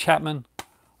Judith Chapman,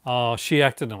 she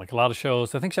acted in like a lot of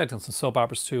shows. I think she acted in some soap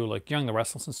operas too, like Young the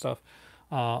Restless and stuff.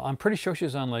 I'm pretty sure she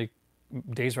was on like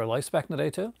Days of Our Lives back in the day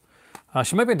too.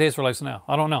 She might be in Days of Our Lives now.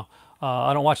 I don't know.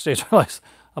 I don't watch Days of Our Lives.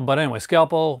 But anyway,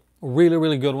 Scalpel, really,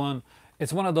 really good one.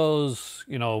 It's one of those,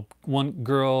 you know, one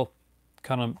girl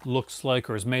kind of looks like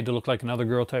or is made to look like another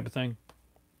girl type of thing.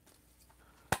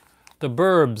 The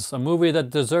Burbs, a movie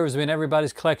that deserves to be in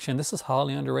everybody's collection. This is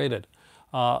highly underrated.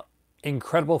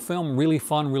 Incredible film, really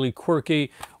fun, really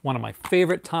quirky. One of my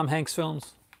favorite Tom Hanks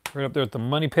films. Right up there at The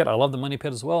Money Pit. I love The Money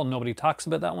Pit as well. Nobody talks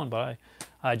about that one, but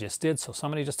I just did, so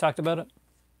somebody just talked about it.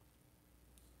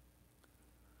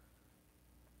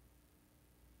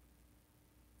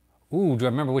 Ooh, do I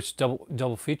remember which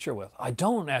double feature with? I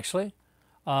don't, actually.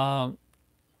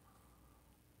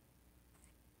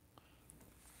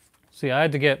 See, I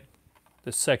had to get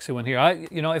this sexy one here.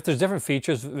 You know, if there's different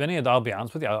features, Vinny, I'll be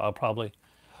honest with you, I'll probably...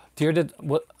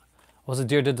 What was it?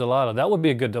 Dear Did Delilah. That would be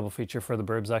a good double feature for the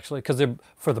Burbs, actually, because they're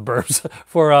for the Burbs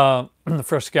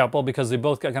for Scalpel, because they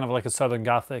both got kind of like a Southern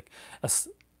Gothic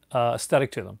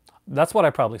aesthetic to them. That's what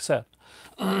I probably said.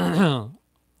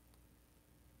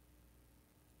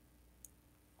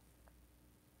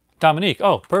 Dominique.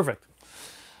 Oh, perfect.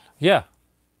 Yeah.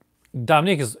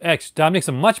 Dominique's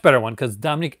a much better one because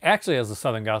Dominique actually has a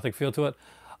Southern Gothic feel to it.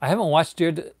 I haven't watched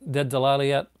Dear Dead Delilah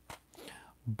yet,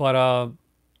 but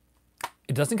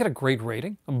it doesn't get a great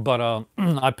rating. But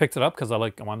I picked it up because I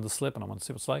wanted to slip and I wanted to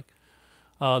see what it's like.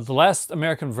 The Last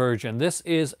American Virgin. This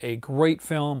is a great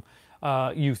film.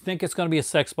 You think it's going to be a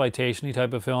sexploitation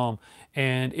type of film,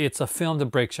 and it's a film that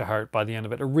breaks your heart by the end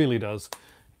of it. It really does,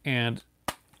 and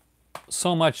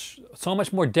so much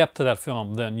more depth to that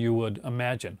film than you would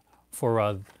imagine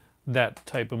for that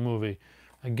type of movie.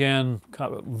 Again,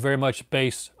 very much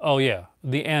based. Oh yeah,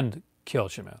 the end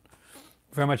kills you, man.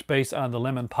 Very much based on the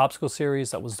Lemon Popsicle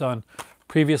series that was done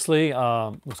previously. It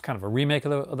was kind of a remake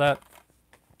of that.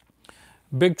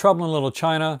 Big Trouble in Little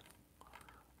China.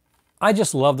 I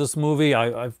just love this movie.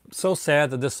 I'm so sad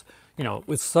that this,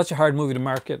 it's such a hard movie to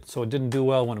market, so it didn't do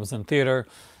well when it was in theater.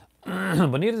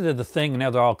 But neither did The Thing, and now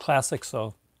they're all classics,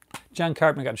 so John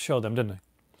Carpenter got to show them, didn't he?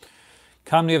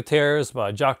 Comedy of Terrors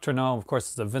by Jacques Tourneur. Of course,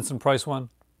 it's the Vincent Price one.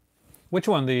 Which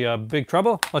one? The Big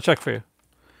Trouble? I'll check for you.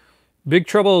 Big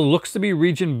Trouble looks to be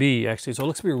Region B, actually, so it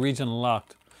looks to be region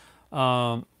locked.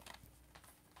 But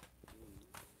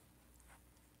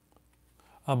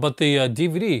the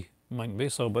DVD might be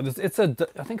so, but I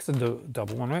think it's a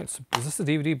double one, right? Is this a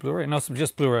DVD Blu-ray? No, it's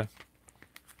just Blu-ray.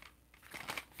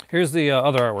 Here's the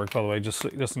other artwork, by the way, just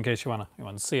in case you want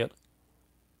to see it.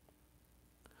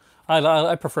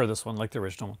 I prefer this one, like the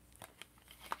original one.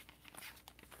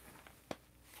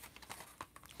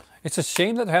 It's a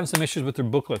shame that they're having some issues with their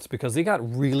booklets because they got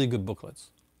really good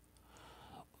booklets.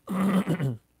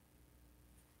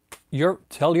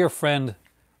 Tell your friend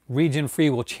Region Free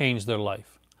will change their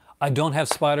life. I don't have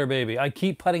Spider Baby. I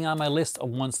keep putting on my list of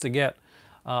ones to get.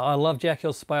 I love Jack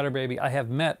Hill's Spider Baby. I have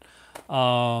met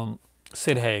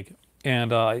Sid Haig,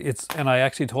 and I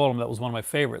actually told him that was one of my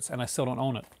favorites, and I still don't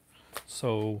own it.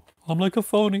 So I'm like a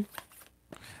phony.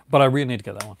 But I really need to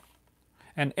get that one.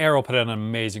 And Arrow put out an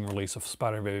amazing release of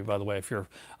Spider Baby, by the way, if you're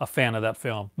a fan of that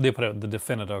film. They put out the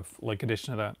definitive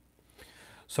edition of that.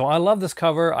 So I love this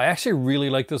cover. I actually really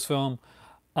like this film.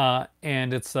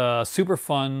 And it's super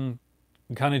fun,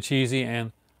 kind of cheesy,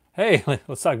 and hey,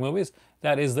 let's talk movies.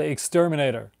 That is The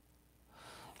Exterminator.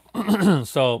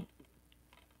 So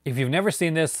if you've never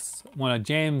seen this, one of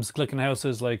James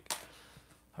Glickenhaus's like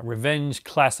revenge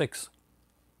classics.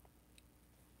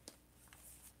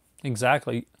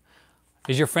 Exactly.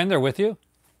 Is your friend there with you?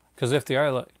 Because if they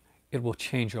are, it will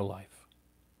change your life.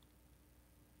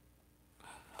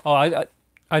 Oh,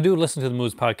 I do listen to the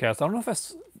Moose podcast. I don't know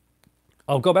if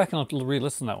I'll go back and I'll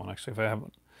re-listen to that one, actually, if I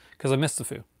haven't. Because I missed a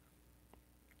few.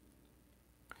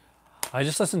 I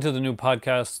just listened to the new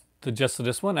podcast, just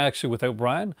this one, actually, without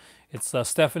Brian. It's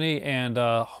Stephanie and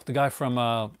the guy from,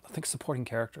 I think, Supporting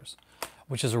Characters,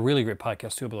 which is a really great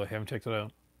podcast, too, by the way. I haven't checked it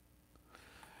out.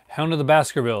 Hound of the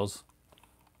Baskervilles.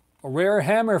 A rare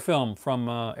Hammer film from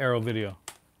Arrow Video.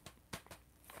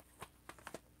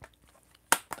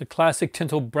 The classic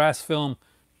Tinto Brass film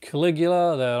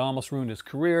Caligula that almost ruined his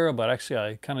career, but actually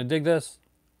I kind of dig this.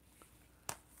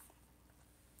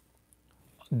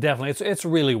 Definitely, it's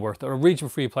really worth it. A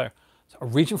region-free player. A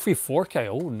region-free 4K,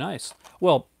 oh nice.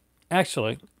 Well,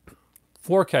 actually,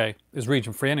 4K is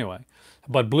region-free anyway,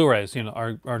 but Blu-rays,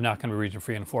 are not going to be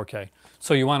region-free in 4K.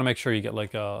 So you want to make sure you get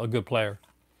like a good player.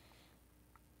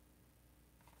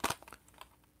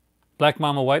 Black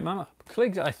Mama, White Mama?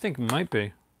 Caligula, I think, might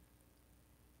be.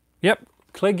 Yep,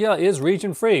 Caligula is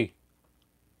region-free.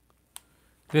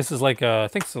 This is like I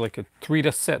think it's like a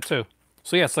 3-disc set, too.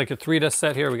 So yeah, it's like a 3-disc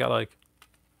set here. We got like...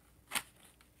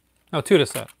 No,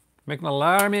 2-disc set. Making a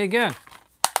lie of me again.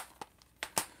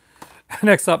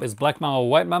 Next up is Black Mama,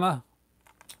 White Mama.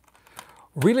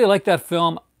 Really like that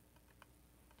film.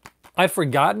 I'd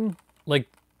forgotten, like,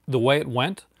 the way it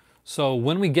went. So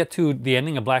when we get to the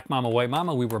ending of Black Mama, White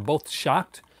Mama, we were both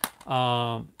shocked.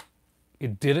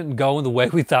 It didn't go in the way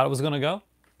we thought it was going to go.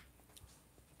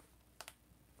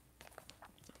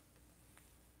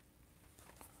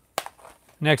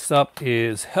 Next up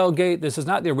is Hellgate. This is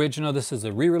not the original. This is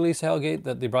a re-release Hellgate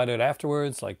that they brought out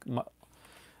afterwards. Like,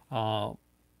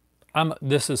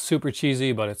 this is super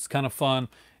cheesy, but it's kind of fun.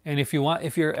 And if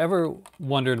you're ever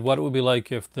wondered what it would be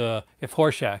like if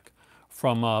Horshack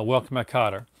from Welcome Back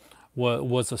Kotter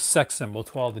was a sex symbol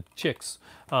to all the chicks,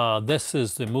 this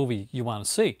is the movie you want to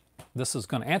see. This is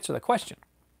going to answer that question.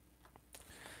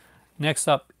 Next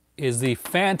up is the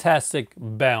fantastic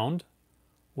Bound,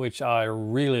 which I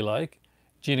really like.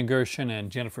 Gina Gershon and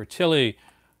Jennifer Tilly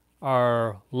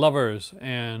are lovers,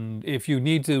 and if you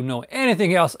need to know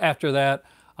anything else after that,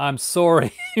 I'm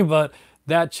sorry, but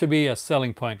that should be a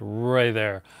selling point right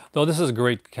there. Though this is a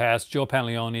great cast. Joe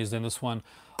Pantoliano is in this one.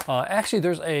 Actually,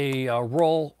 there's a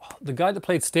role, the guy that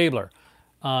played Stabler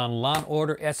on Law &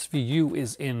 Order SVU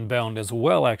is in Bound as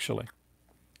well, actually.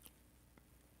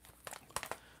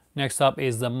 Next up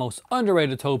is the most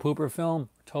underrated Tobe Hooper film.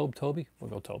 Toby?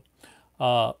 We'll go Tobe.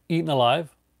 Eaten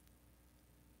Alive.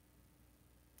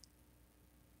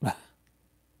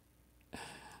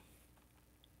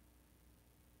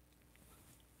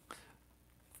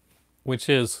 which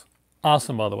is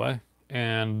awesome, by the way.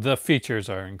 And the features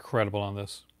are incredible on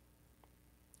this.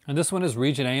 And this one is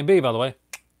region A and B, by the way.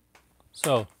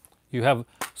 So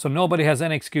so nobody has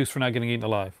any excuse for not getting eaten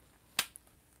alive.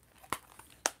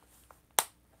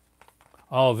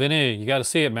 Oh, Vinny, you got to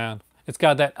see it, man. It's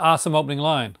got that awesome opening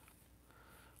line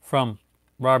from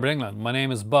Robert Englund. My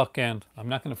name is Buck, and I'm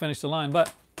not going to finish the line,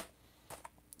 but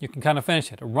you can kind of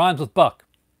finish it. It rhymes with Buck.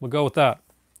 We'll go with that.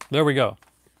 There we go.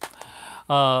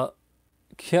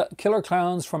 Killer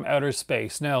Clowns from Outer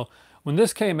Space. Now, when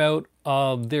this came out,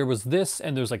 there was this,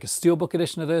 and there's like a steelbook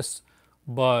edition of this,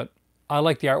 but I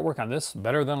like the artwork on this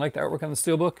better than I like the artwork on the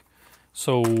steelbook.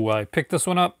 So I picked this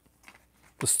one up.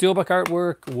 The steelbook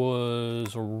artwork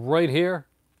was right here.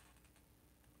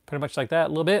 Pretty much like that, a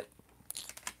little bit.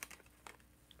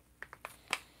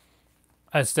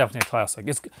 It's definitely a classic.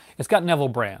 It's got Neville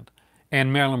Brand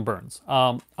and Marilyn Burns.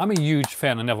 I'm a huge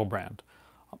fan of Neville Brand.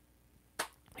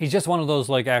 He's just one of those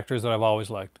like actors that I've always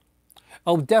liked.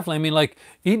 Oh, definitely. I mean, like,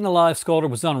 Eaten Alive Scolder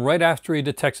was done right after he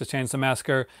did Texas Chainsaw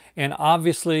Massacre, and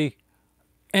obviously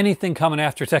anything coming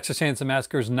after Texas Chainsaw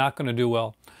Massacre is not going to do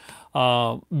well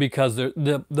because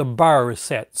the bar is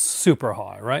set super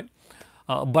high, right?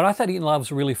 But I thought Eaten Alive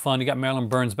was really fun. You got Marilyn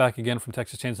Burns back again from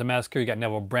Texas Chainsaw Massacre. You got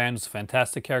Neville Brand, who's a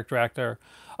fantastic character actor.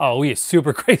 Oh, he is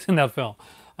super great in that film.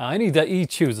 And he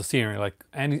chews the scenery, like,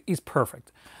 and he's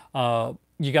perfect.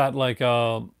 You got like,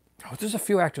 there's a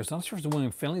few actors. I'm not sure if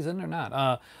William Finley's in there or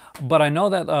not. But I know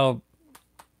that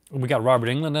we got Robert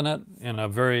Englund in it in a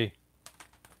very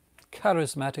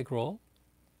charismatic role.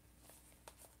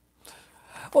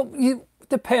 Well,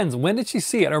 depends. When did she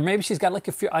see it? Or maybe she's got like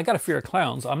a fear. I got a fear of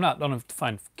clowns. I don't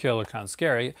find Killer Clowns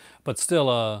scary, but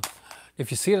still, if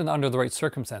you see it under the right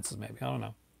circumstances, maybe. I don't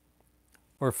know.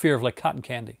 Or fear of like cotton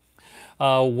candy.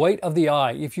 White of the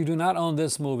Eye. If you do not own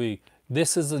this movie,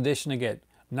 this is the edition to get.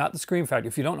 Not the Scream Factory.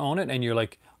 If you don't own it and you're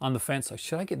like on the fence, like,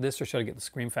 should I get this or should I get the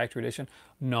Scream Factory edition?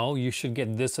 No, you should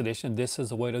get this edition. This is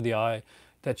the White of the Eye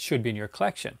that should be in your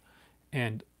collection.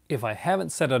 And if I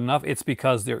haven't said it enough, it's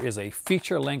because there is a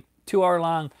feature-length,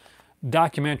 2-hour-long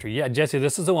documentary. Yeah, Jesse,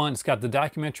 this is the one. It's got the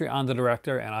documentary on the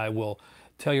director, and I will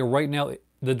tell you right now,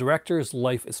 the director's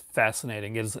life is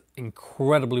fascinating. It is an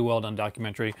incredibly well-done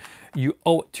documentary. You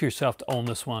owe it to yourself to own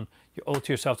this one. You owe it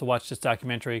to yourself to watch this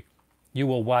documentary. You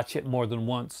will watch it more than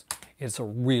once. It's a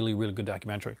really, really good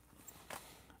documentary.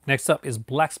 Next up is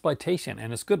Blaxploitation,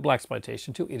 and it's good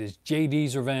Blaxploitation too. It is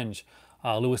J.D.'s Revenge.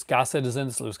 Louis Gossett is in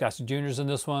this. Louis Gossett Jr. is in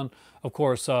this one. Of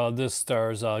course, this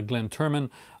stars Glenn Turman.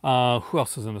 Who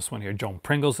else is in this one here? Joan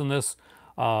Pringle's in this.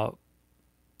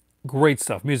 Great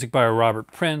stuff. Music by Robert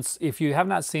Prince. If you have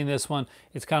not seen this one,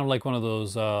 it's kind of like one of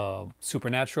those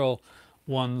supernatural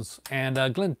ones. And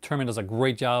Glenn Turman does a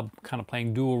great job kind of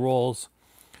playing dual roles.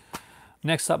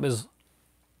 Next up is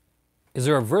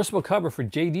there a reversible cover for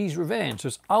J.D.'s Revenge?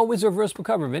 There's always a reversible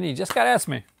cover, Vinny. You just got to ask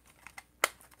me.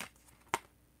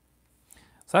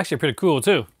 It's actually pretty cool,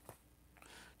 too.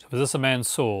 To possess a man's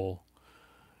soul,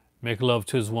 make love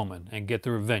to his woman, and get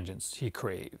the vengeance he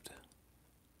craved.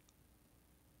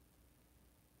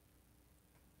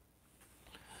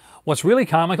 What's really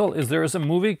comical is there is a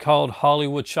movie called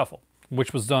Hollywood Shuffle,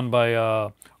 which was done by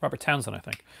Robert Townsend, I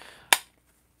think.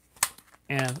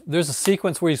 And there's a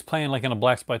sequence where he's playing like in a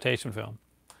blaxploitation film.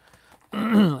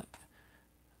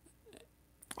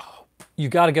 You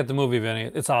got to get the movie,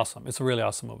 Vinny. It's awesome. It's a really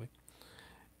awesome movie.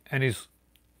 And he's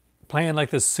playing like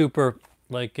this super,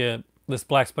 like this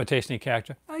blaxploitation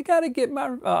character. I got to get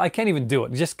my, I can't even do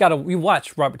it. You just got to, you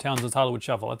watch Robert Townsend's Hollywood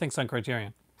Shuffle. I think it's on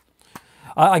Criterion.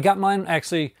 I got mine,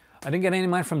 actually, I didn't get any of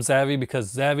mine from Zavvi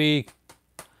because Zavvi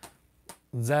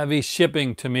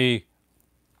shipping to me,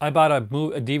 I bought a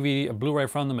DVD, a Blu-ray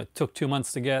from them. It took 2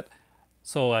 months to get,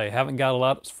 so I haven't got a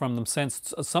lot from them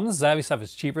since. Some of the Zavvi stuff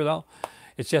is cheaper though.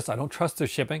 It's just I don't trust their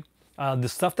shipping. The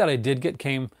stuff that I did get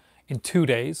came in 2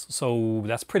 days, so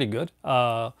that's pretty good.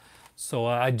 So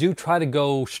I do try to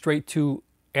go straight to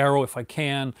Arrow if I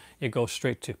can. It goes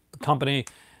straight to the company,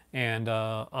 and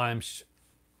there's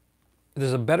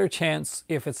a better chance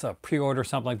if it's a pre-order or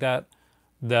something like that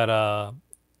that I'll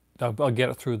get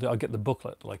it through. I'll get the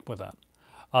booklet like with that.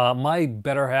 My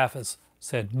better half has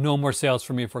said no more sales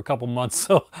for me for a couple months,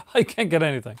 so I can't get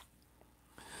anything.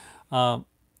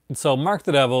 So Mark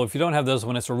the Devil, if you don't have this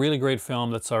one, it's a really great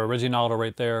film. That's our Reginaldo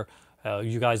right there.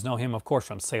 You guys know him, of course,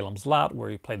 from Salem's Lot, where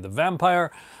he played the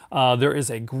vampire. There is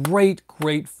a great,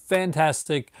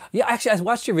 fantastic... Yeah, actually, I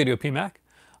watched your video, PMac.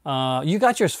 You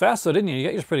got yours fast, though, didn't you? You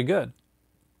got yours pretty good.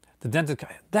 The Dented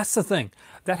Guy. That's the thing.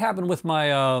 That happened with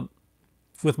my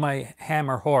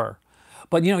Hammer Horror.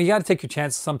 But, you know, you got to take your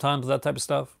chances sometimes with that type of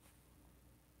stuff.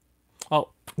 Oh,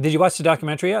 did you watch the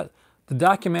documentary yet? The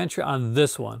documentary on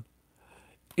this one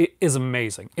is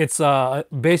amazing. It's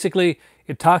basically,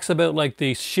 it talks about like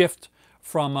the shift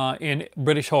from in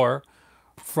British horror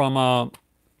from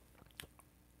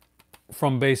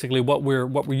basically what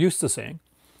we're used to seeing,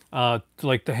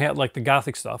 like the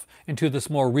Gothic stuff, into this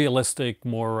more realistic,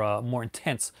 more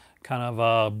intense kind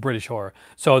of British horror.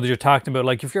 So you're talking about,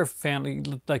 like, if you're a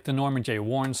fan like the Norman J.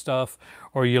 Warren stuff,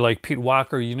 or you like Pete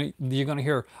Walker, you're going to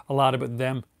hear a lot about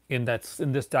them in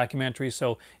this documentary.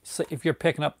 So if you're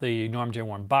picking up the Norman J.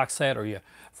 Warren box set, or you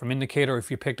from Indicator, or if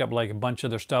you picked up like a bunch of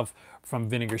their stuff from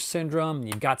Vinegar Syndrome,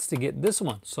 you got to get this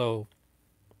one. So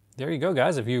there you go,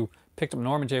 guys. If you picked up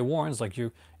Norman J. Warren's, if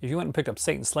you went and picked up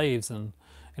Satan's Slaves and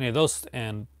any of those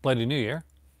and Bloody New Year,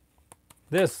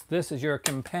 this is your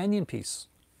companion piece.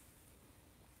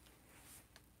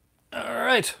 All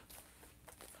right.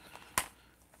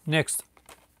 Next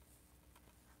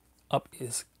up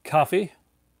is Coffee,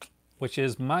 which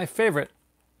is my favorite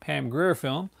Pam Grier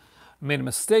film. I made a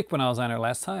mistake when I was on her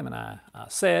last time, and I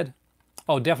said,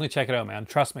 oh, definitely check it out, man.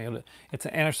 Trust me, it's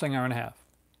an interesting hour and a half.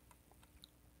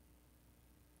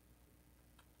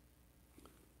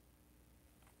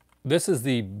 This is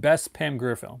the best Pam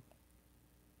Grier film.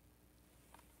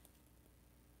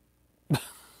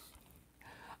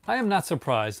 I am not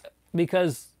surprised,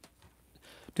 because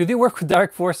do they work with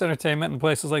Dark Force Entertainment and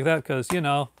places like that? Because you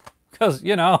know,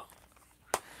 The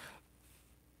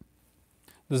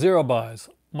Zero Buys.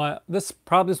 This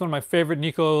probably is one of my favorite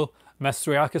Nico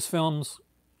Mastroiannis films.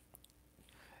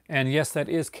 And yes, that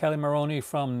is Kelly Maroney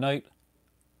from Night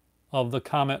of the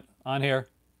Comet on here.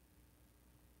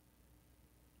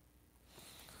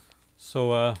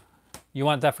 So you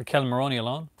want that for Kelly Maroney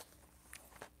alone?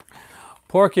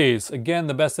 Porky's, again,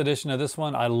 the best edition of this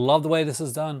one. I love the way this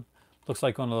is done. Looks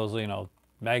like one of those,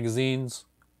 magazines.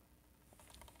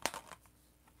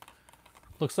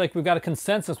 Looks like we've got a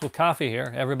consensus with coffee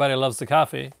here. Everybody loves the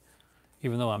coffee,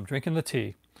 even though I'm drinking the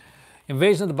tea.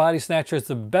 Invasion of the Body Snatchers is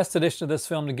the best edition of this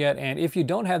film to get. And if you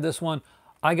don't have this one,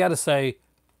 I got to say,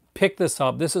 pick this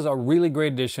up. This is a really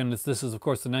great edition. This is, of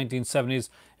course, the 1970s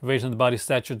Invasion of the Body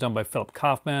Snatchers done by Philip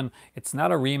Kaufman. It's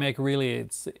not a remake, really.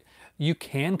 You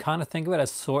can kind of think of it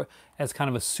as kind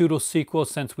of a pseudo sequel,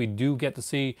 since we do get to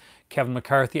see Kevin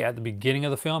McCarthy at the beginning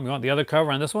of the film. You want the other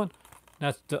cover on this one?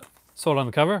 That's sold on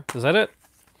the cover. Is that it?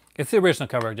 It's the original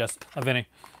cover, just of Vinny.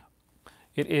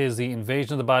 It is the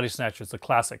Invasion of the Body Snatchers, the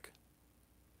classic.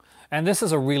 And this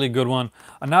is a really good one.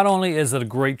 Not only is it a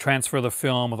great transfer of the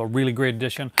film with a really great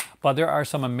edition, but there are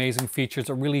some amazing features.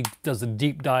 It really does a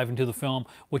deep dive into the film,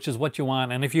 which is what you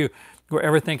want. And if you were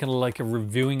ever thinking of like a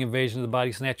reviewing Invasion of the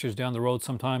Body Snatchers down the road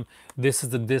sometime, this is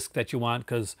the disc that you want,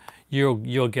 because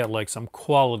you'll get like some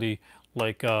quality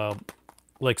like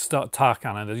talk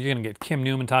on it. You're gonna get Kim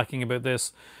Newman talking about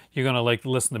this. You're gonna like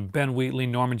listen to Ben Wheatley,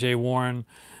 Norman J. Warren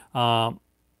talking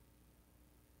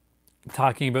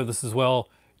about this as well.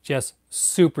 Just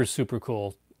super, super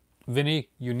cool. Vinny,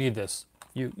 you need this.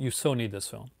 You so need this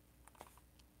film.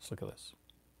 Let's look at this.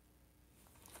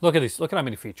 Look at these. Look at how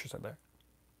many features are there.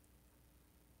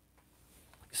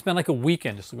 You spend like a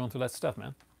weekend just going through that stuff,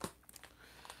 man.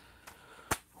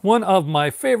 One of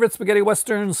my favorite spaghetti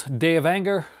westerns, Day of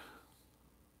Anger.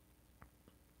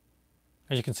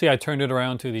 As you can see, I turned it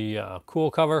around to the cool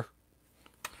cover.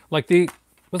 Like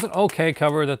was an okay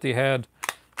cover that they had.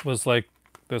 Was like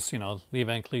this, Lee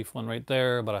Van Cleef one right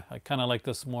there, but I kind of like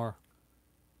this more.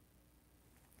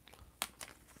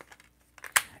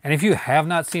 And if you have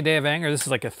not seen Day of Anger, this is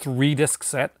like a 3-disc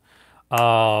set.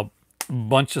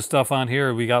 Bunch of stuff on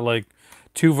here. We got like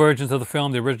 2 versions of the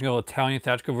film, the original Italian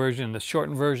theatrical version and the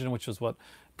shortened version, which is what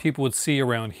people would see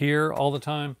around here all the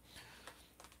time.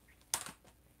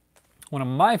 One of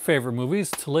my favorite movies,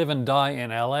 To Live and Die in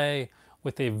LA,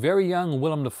 with a very young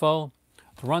Willem Dafoe.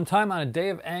 The runtime on A Day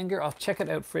of Anger, I'll check it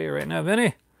out for you right now,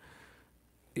 Vinny.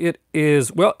 It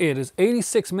is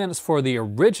 86 minutes for the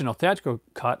original theatrical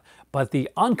cut, but the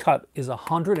uncut is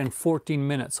 114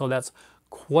 minutes. So that's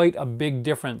quite a big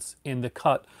difference in the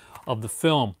cut of the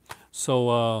film. So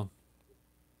I'm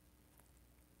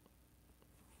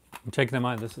taking in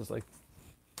mind, this is like,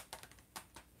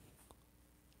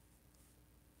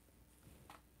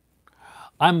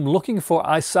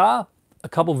 I saw a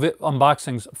couple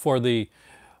unboxings for the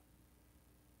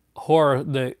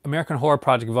American Horror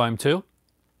Project Volume 2.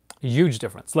 Huge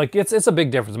difference. Like, it's a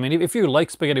big difference. I mean, if you like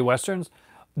spaghetti westerns,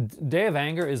 Day of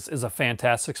Anger is a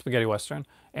fantastic spaghetti western,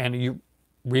 and you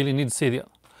really need to see the...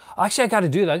 Actually, I got to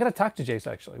do that. I got to talk to Jace,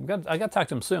 actually. I got to talk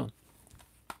to him soon.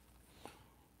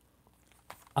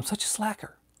 I'm such a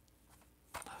slacker.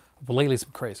 But lately it's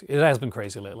been crazy. It has been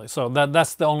crazy lately. So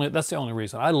that's the only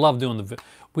reason. I love doing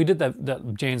we did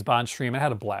that James Bond stream. I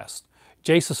had a blast.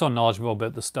 Jace is so knowledgeable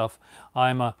about this stuff.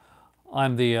 I'm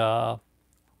the eye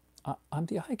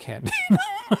candy.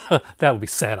 That would be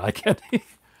sad eye candy.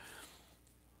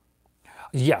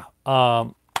 Yeah.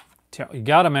 You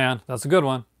got it, man. That's a good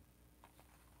one.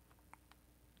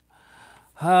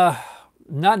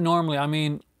 Not normally. I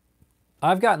mean,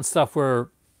 I've gotten stuff where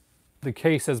the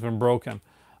case has been broken.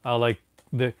 Like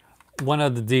one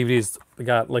of the DVDs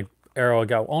got like Arrow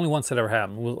got only once it ever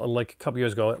happened. Like a couple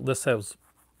years ago, this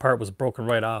part was broken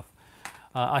right off.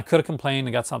 I could have complained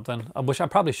and got something, which I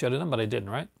probably should have done, but I didn't.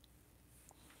 Right?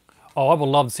 Oh, I would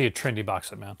love to see a Trinity box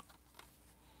set, man.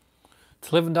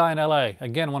 To Live and Die in L.A.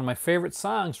 Again, one of my favorite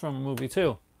songs from a movie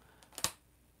too.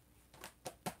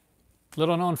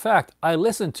 Little known fact, I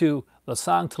listen to the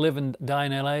song To Live and Die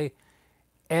in L.A.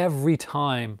 every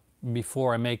time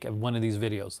before I make one of these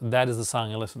videos. That is the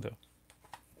song I listen to.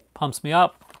 Pumps me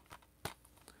up.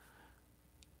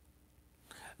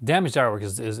 Damaged artwork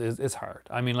is hard.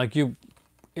 I mean, like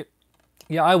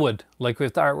yeah, I would. Like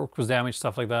if the artwork was damaged,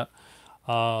 stuff like that.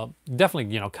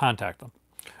 Definitely, contact them.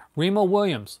 Remo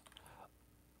Williams.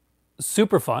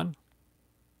 Super fun.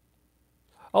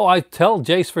 Oh, I tell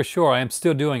Jace for sure I am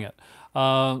still doing it.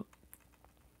 And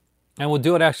we'll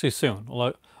do it actually soon.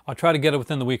 I'll try to get it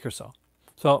within the week or so.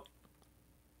 So,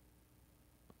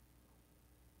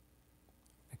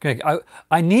 okay,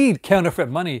 I need counterfeit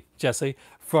money, Jesse,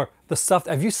 for the stuff.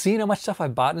 Have you seen how much stuff I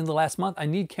bought in the last month? I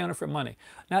need counterfeit money.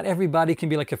 Not everybody can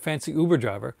be like a fancy Uber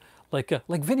driver, like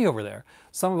Vinny over there.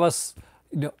 Some of us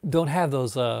don't have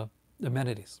those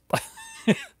amenities.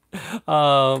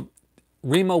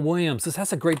 Remo Williams. This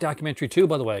has a great documentary too,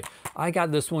 by the way. I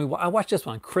got this one. I watched this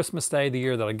one on Christmas Day, the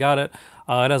year that I got it.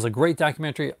 It has a great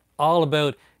documentary all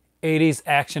about 80s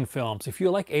action films. If you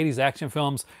like 80s action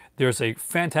films, there's a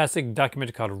fantastic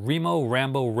documentary called Remo,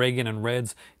 Rambo, Reagan, and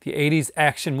Reds. The 80s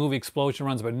action movie explosion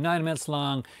runs about 9 minutes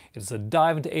long. It's a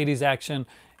dive into 80s action.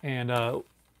 And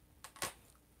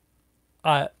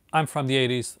I'm from the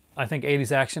 80s. I think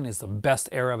 80s action is the best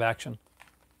era of action.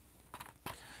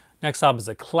 Next up is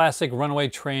a classic Runaway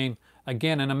Train.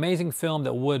 Again, an amazing film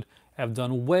that would have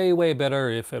done way, way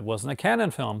better if it wasn't a Canon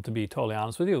film, to be totally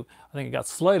honest with you. I think it got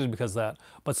slighted because of that.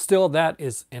 But still, that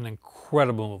is an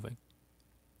incredible movie.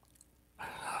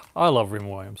 I love Remo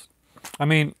Williams. I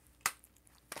mean,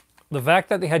 the fact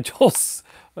that they had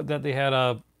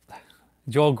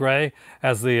Joel Grey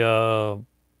as the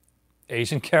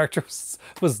Asian character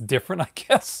was different, I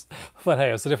guess. But hey,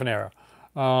 it's a different era.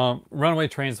 Runaway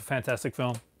Train is a fantastic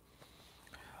film.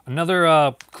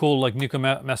 Another cool, like, Nico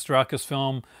Mastorakis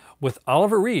film with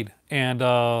Oliver Reed and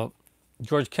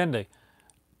George Kennedy.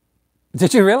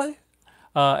 Did you really?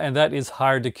 And that is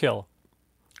Hard to Kill.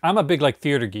 I'm a big, like,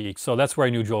 theater geek, so that's where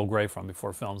I knew Joel Grey from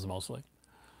before films, mostly.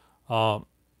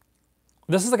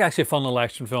 This is, like, actually a fun little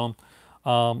action film.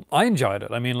 I enjoyed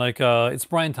it. I mean, like, it's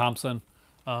Brian Thompson.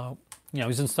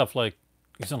 He's in stuff like,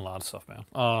 he's in a lot of stuff, man.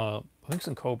 I think he's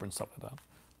in Cobra and stuff like that.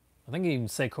 I think he even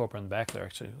say Cobra in the back there,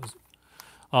 actually.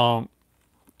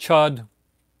 Chud.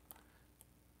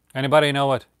 Anybody know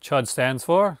what Chud stands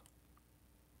for?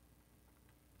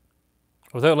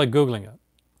 Without, like, Googling it.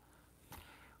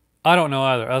 I don't know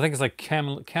either. I think it's like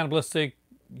cannibalistic,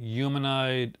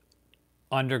 humanoid,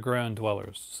 underground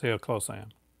dwellers. See how close I am.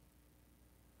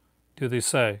 Do they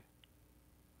say?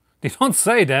 They don't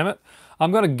say, damn it.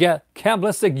 I'm going to get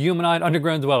cannibalistic, humanoid,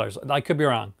 underground dwellers. I could be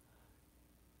wrong.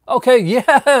 Okay,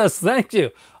 yes, thank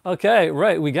you. Okay,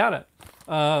 right, we got it.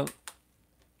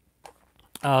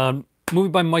 Movie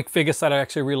by Mike Figgis that I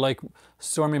actually really like.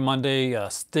 Stormy Monday.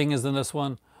 Sting is in this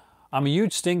one. I'm a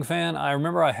huge Sting fan. I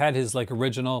remember I had his, like,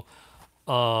 original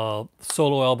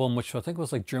solo album, which I think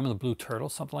was like German the Blue Turtle,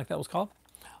 something like that was called.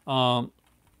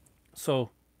 So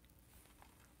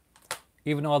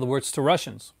even all the words to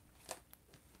Russians.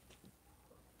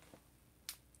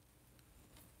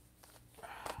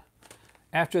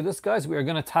 After this, guys, we are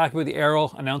going to talk about the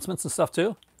Arrow announcements and stuff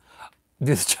too.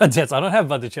 These Chud Jets. I don't have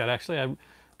budget yet, actually,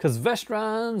 because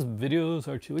Vestron's videos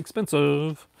are too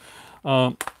expensive.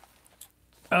 All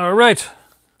right.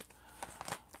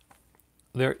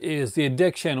 There is The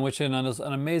Addiction, which is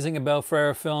an amazing Abel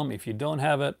Ferrara film. If you don't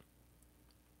have it,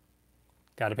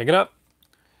 got to pick it up.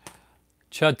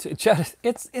 Chud,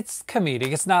 it's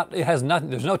comedic. It's not. It has nothing.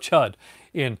 There's no Chud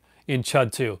in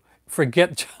Chud 2.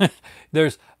 Forget.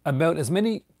 There's about as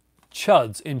many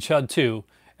Chuds in Chud 2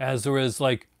 as there is,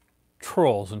 like,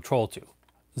 Trolls in Troll 2.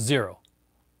 Zero.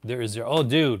 There is zero. Oh,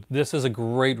 dude, this is a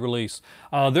great release.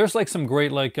 There's, like, some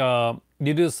great, like, you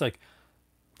do this, like,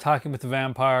 Talking with the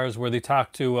Vampires, where they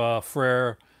talk to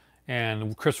Frere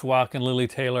and Chris Walken, Lily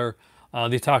Taylor.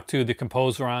 They talk to the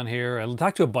composer on here, and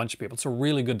talk to a bunch of people. It's a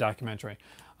really good documentary.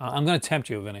 I'm going to tempt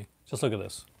you, Vinny. Just look at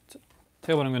this.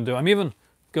 Tell you what I'm going to do. I'm even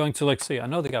going to, like, see, I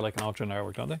know they got like an alternate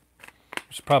artwork, don't they?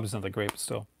 Which probably isn't that great, but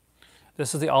still.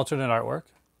 This is the alternate artwork.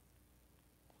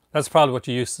 That's probably what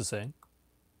you're used to seeing.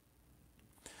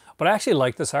 But I actually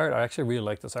like this art. I actually really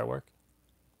like this artwork.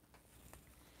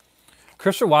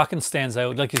 Christopher Walken stands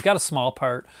out. Like, he's got a small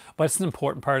part, but it's an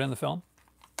important part in the film.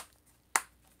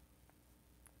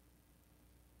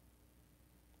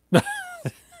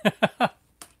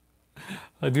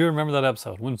 I do remember that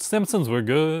episode when Simpsons were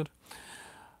good.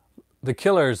 The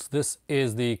Killers. This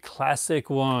is the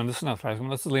classic one. This is not the classic one.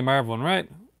 This is Lee Marvin one, right?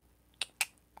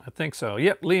 I think so.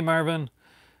 Yep, Lee Marvin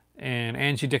and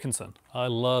Angie Dickinson. I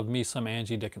love me some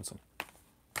Angie Dickinson.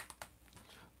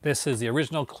 This is the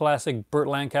original classic Burt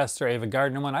Lancaster, Ava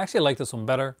Gardner one. I actually like this one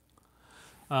better.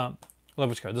 Love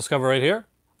which cover? This cover right here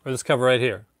or this cover right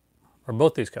here? Or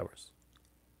both these covers?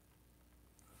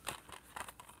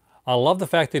 I love the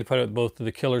fact that he put out both of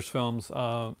the Killers films.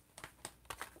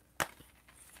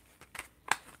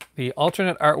 The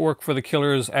alternate artwork for the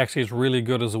Killers actually is really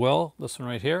good as well. This one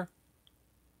right here.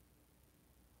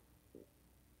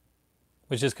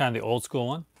 Which is kind of the old school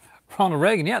one. Ronald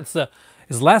Reagan, yeah, it's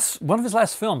one of his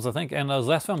last films, I think, and his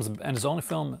last films, and his only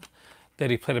film that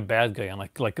he played a bad guy in,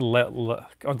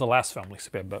 or the last film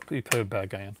he played a bad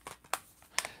guy in.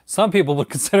 Some people would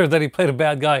consider that he played a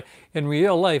bad guy in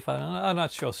real life. I'm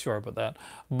not sure about that,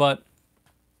 but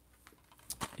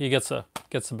he gets a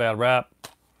bad rap.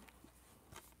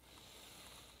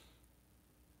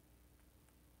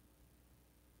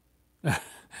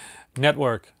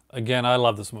 Network. Again, I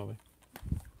love this movie.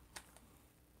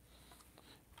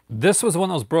 This was one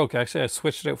that was broke. Actually, I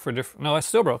switched it out for a different... No, it's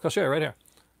still broke. I'll show you right here.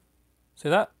 See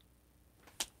that?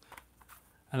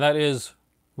 And that is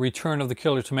Return of the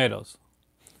Killer Tomatoes.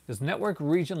 Is Network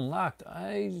region locked?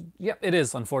 Yep, it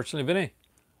is, unfortunately, Vinny.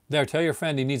 There, tell your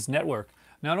friend he needs Network.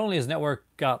 Not only has Network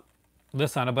got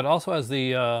this on it, but also has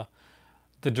the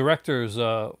director's,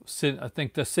 I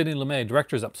think the Sidney Lumet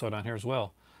director's episode on here as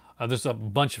well. There's a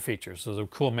bunch of features. There's a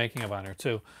cool making of on here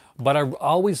too. But I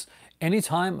always,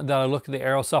 anytime that I look at the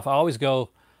Arrow stuff, I always go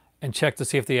and check to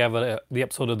see if they have the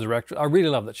episode of the director. I really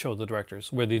love that show, The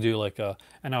Directors, where they do like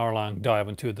an hour-long dive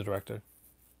into the director.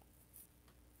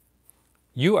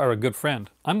 You are a good friend.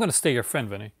 I'm going to stay your friend,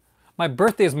 Vinny. My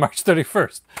birthday is March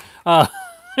 31st.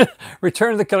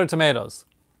 Return of the Killer Tomatoes.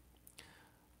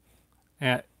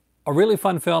 A really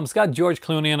fun film. It's got George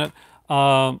Clooney in it.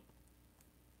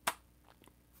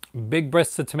 Big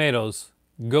breasted tomatoes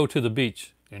go to the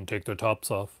beach and take their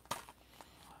tops off.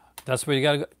 That's where you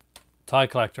got to go. Tie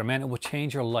collector. Man, it will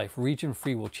change your life. Region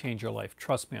Free will change your life.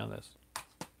 Trust me on this.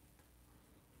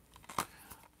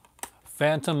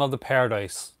 Phantom of the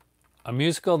Paradise. A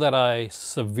musical that I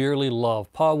severely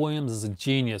love. Paul Williams is a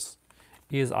genius.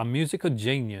 He is a musical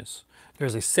genius.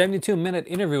 There's a 72-minute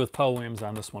interview with Paul Williams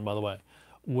on this one, by the way,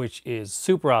 which is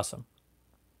super awesome.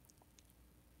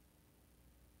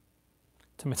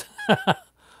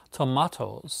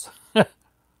 Tomatoes.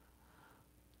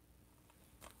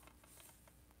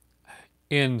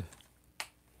 In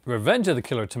Revenge of the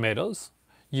Killer Tomatoes,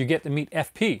 you get to meet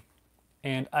FP.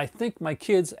 And I think my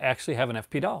kids actually have an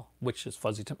FP doll, which is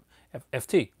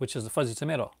FT, which is the Fuzzy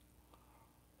Tomato.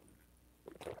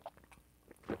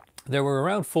 There were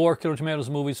around 4 Killer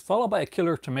Tomatoes movies, followed by a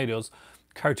Killer Tomatoes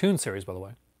cartoon series, by the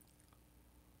way.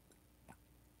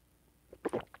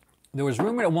 There was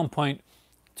rumored at one point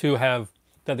that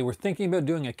they were thinking about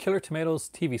doing a Killer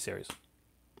Tomatoes TV series.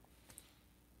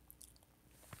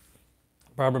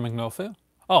 Barbara McNulty.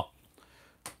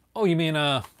 Oh, you mean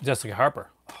Jessica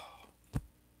Harper?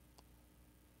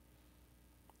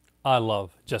 I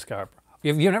love Jessica Harper.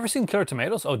 You've never seen Killer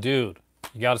Tomatoes? Oh, dude,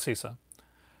 you got to see some.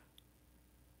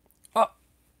 Oh,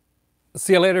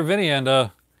 see you later, Vinny,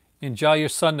 and enjoy your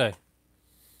Sunday.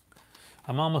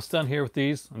 I'm almost done here with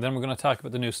these, and then we're going to talk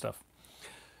about the new stuff.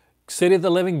 City of the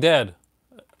Living Dead.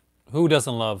 Who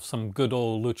doesn't love some good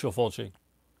old Lucio Fulci?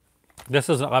 This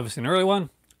is obviously an early one.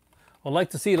 I'd like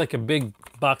to see like a big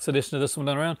box edition of this one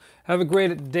done around. Have a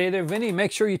great day there, Vinny.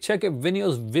 Make sure you check out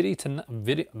Vinny's video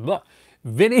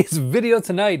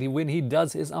tonight when he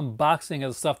does his unboxing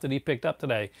of the stuff that he picked up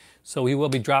today. So he will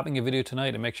be dropping a video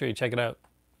tonight, and make sure you check it out.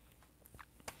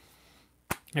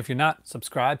 If you're not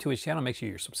subscribed to his channel, make sure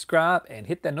you're subscribed and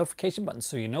hit that notification button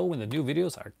so you know when the new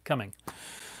videos are coming.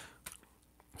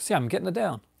 See, I'm getting it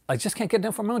down. I just can't get it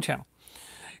down from my own channel.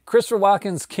 Christopher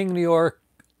Walken's King of New York.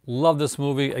 Love this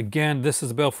movie. Again, this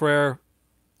is Bill Ferrer.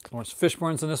 Lawrence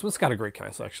Fishburne's in this one. It's got a great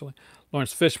cast, actually.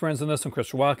 Lawrence Fishburne's in this one.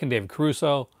 Christopher Walken, David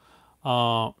Caruso.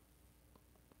 Oh,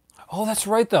 that's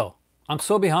right, though. I'm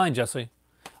so behind, Jesse.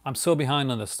 I'm so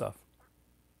behind on this stuff.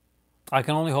 I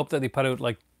can only hope that they put out,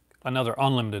 like, another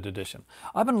unlimited edition.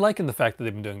 I've been liking the fact that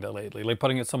they've been doing that lately, like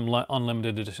putting out some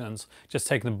unlimited editions, just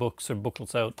taking the books or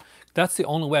booklets out. That's the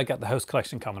only way I got the House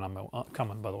collection coming on,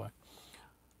 coming, by the way.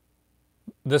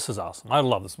 This is awesome. I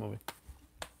love this movie.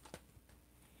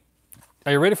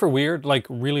 Are you ready for weird? Like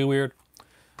really weird?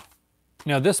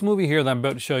 Now this movie here that I'm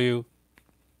about to show you,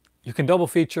 you can double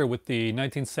feature with the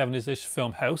 1970s-ish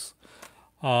film House.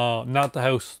 Not the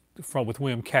House with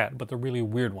William Catt, but the really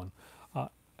weird one.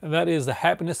 And that is The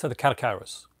Happiness of the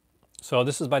Katakaris. So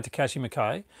this is by Takashi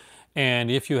Miike.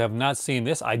 And if you have not seen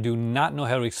this, I do not know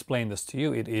how to explain this to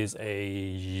you. It is a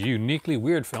uniquely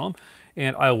weird film.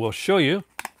 And I will show you.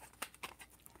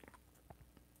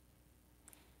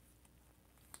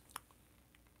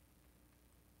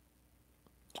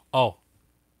 Oh,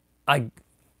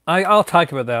 I'll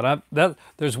talk about that.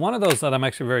 There's one of those that I'm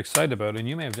actually very excited about, and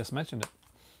you may have just mentioned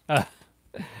it.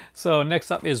 So next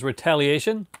up is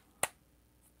Retaliation.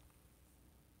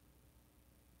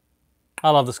 I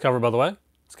love this cover, by the way.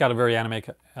 It's got a very anime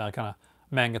kind of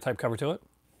manga type cover to it.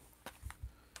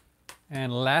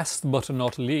 And last but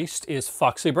not least is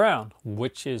Foxy Brown,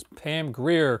 which is Pam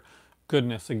Grier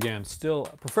goodness again. Still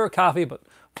prefer coffee, but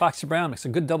Foxy Brown makes a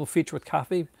good double feature with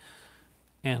coffee.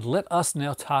 And let us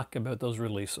now talk about those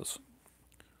releases.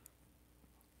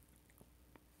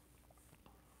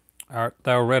 Art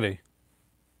thou ready?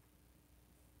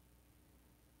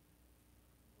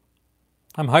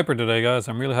 I'm hyper today, guys.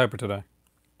 I'm really hyper today.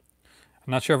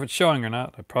 I'm not sure if it's showing or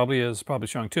not. It probably is. Probably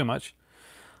showing too much.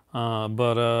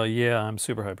 Yeah, I'm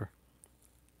super hyper.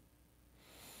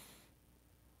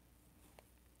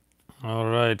 All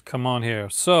right, come on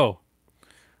here. So,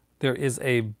 there is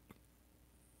a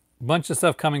bunch of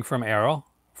stuff coming from Arrow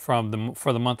for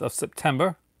the month of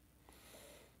September.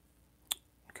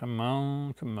 Come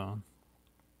on, come on.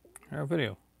 Arrow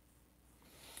Video.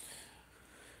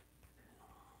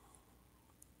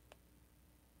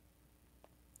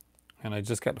 And I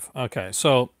just got, okay,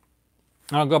 so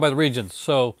I'll go by the regions.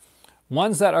 So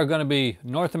ones that are going to be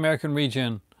North American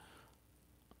region,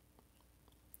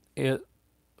 okay,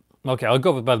 I'll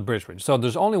go by the British region. So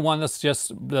there's only one that's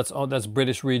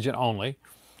British region only.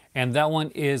 And that one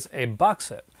is a box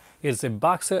set. It's a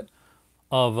box set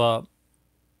of, oh,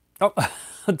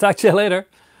 I'll talk to you later.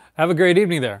 Have a great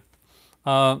evening there.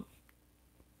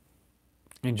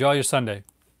 Enjoy your Sunday.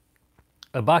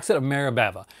 A box set of Mary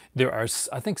Bava. There are,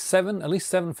 I think, at least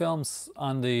seven films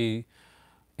in the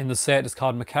set. It's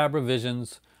called Macabre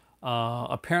Visions.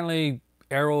 Apparently,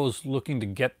 Arrow's looking to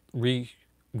get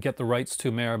the rights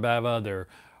to Mary Bava.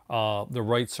 The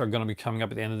rights are going to be coming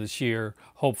up at the end of this year.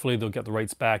 Hopefully, they'll get the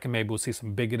rights back, and maybe we'll see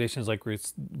some big editions like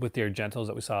with the Argentos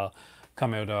that we saw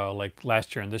come out like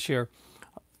last year and this year.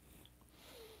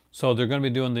 So they're going to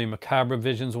be doing the Macabre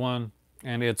Visions one,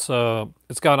 and it's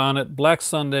got on it Black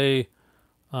Sunday,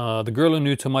 The Girl Who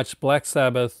Knew Too Much, Black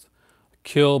Sabbath,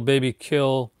 Kill Baby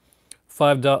Kill,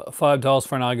 $5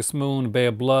 for an August Moon, Bay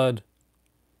of Blood,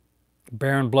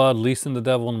 Baron Blood, Least in the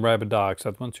Devil, and Rabid Dog. So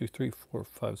that's 1, 2, 3, 4,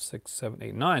 5, 6, 7,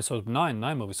 8, 9. So it's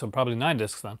nine movies. So probably 9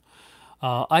 discs then.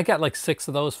 I got like 6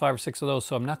 of those, 5 or 6 of those.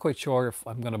 So I'm not quite sure if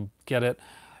I'm going to get it.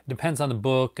 Depends on the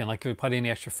book and like if we put any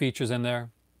extra features in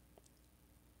there.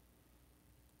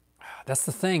 That's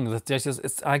the thing.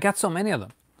 I got so many of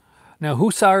them. Now, Who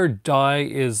Saw Her Die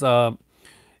is a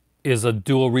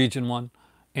dual region one.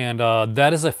 And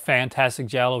that is a fantastic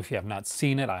giallo. If you have not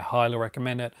seen it, I highly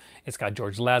recommend it. It's got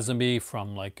George Lazenby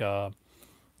from like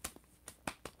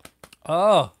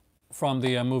from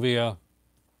the movie On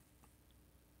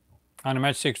Her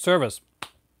Majesty's Secret Service.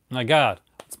 My God,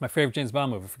 it's my favorite James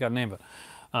Bond movie. I forgot the name of it.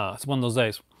 It's one of those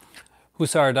days. Who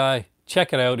Saw Her Die?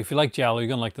 Check it out. If you like giallo, you're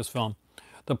gonna like this film.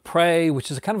 The Prey,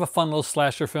 which is kind of a fun little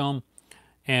slasher film,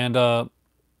 and now,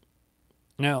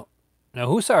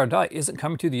 Who Saw Her Die isn't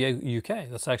coming to the UK.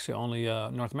 That's actually only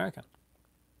North American.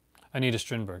 Anita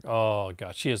Strindberg. Oh,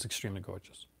 God. She is extremely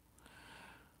gorgeous.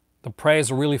 The Prey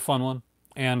is a really fun one.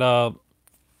 And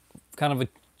kind of a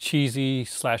cheesy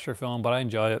slasher film, but I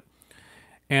enjoy it.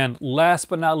 And last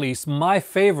but not least, my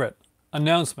favorite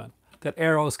announcement that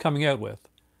Arrow is coming out with.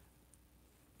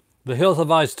 The Hills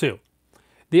Have Eyes 2.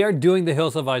 They are doing The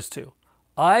Hills Have Eyes 2.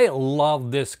 I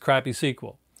love this crappy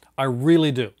sequel. I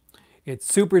really do. It's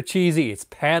super cheesy. It's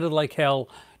padded like hell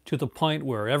to the point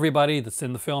where everybody that's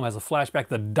in the film has a flashback.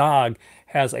 The dog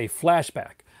has a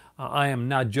flashback. I am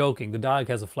not joking. The dog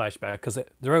has a flashback because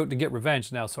they're out to get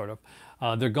revenge now, sort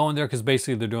of. They're going there because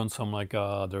basically they're doing some like,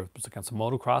 they're like some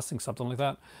motocrossing, something like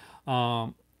that.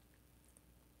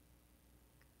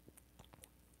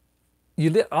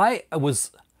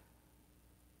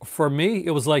 For me,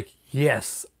 it was like,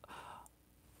 yes.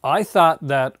 I thought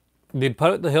that they'd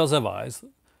put out The Hills Have Eyes.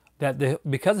 that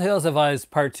because Hills Have Eyes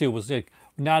Part 2 was like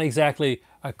not exactly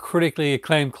a critically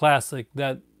acclaimed classic,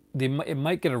 that it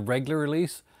might get a regular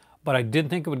release, but I didn't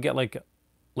think it would get like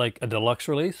a deluxe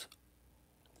release.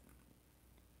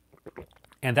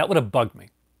 And that would have bugged me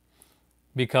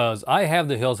because I have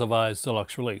the Hills Have Eyes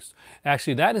deluxe release.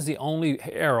 Actually, that is the only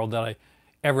Arrow that I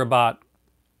ever bought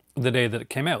the day that it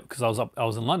came out because I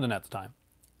was in London at the time.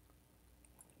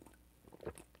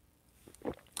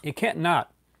 You can't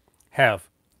not have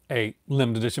a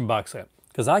limited edition box set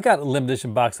because I got a limited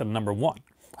edition box set #1.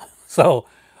 So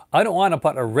I don't want to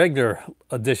put a regular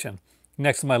edition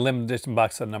next to my limited edition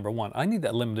box set #1. I need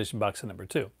that limited edition box set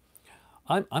 #2.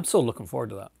 I'm so looking forward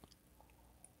to that.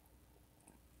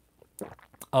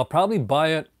 I'll probably buy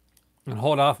it and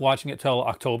hold off watching it till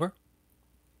October.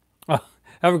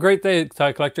 Have a great day,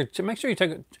 Toy Collector. Make sure you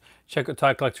check out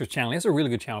Toy Collector's channel. He has a really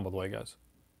good channel, by the way, guys.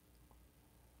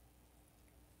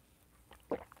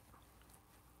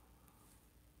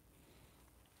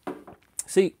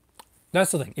 See,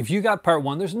 that's the thing. If you got Part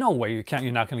 1, there's no way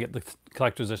you're not going to get the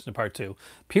collector's edition of Part 2.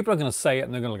 People are going to say it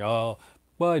and they're going to go, oh,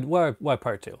 why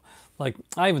Part 2? Like,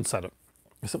 I even said it.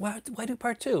 I said, why do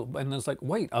Part 2? And it's like,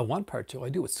 wait, I want Part 2. I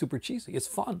do. It's super cheesy. It's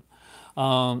fun.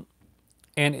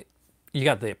 You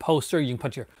got the poster. You can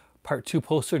put your Part 2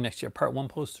 poster next to your Part 1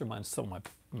 poster. Mine's still in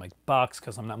my box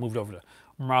because I'm not moved over to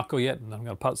Morocco yet. And I'm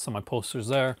going to put some of my posters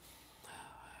there.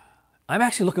 I'm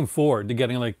actually looking forward to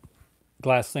getting like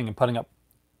glass thing and putting up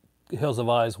Hills Have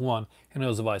Eyes 1 and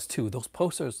Hills Have Eyes 2. Those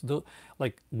posters,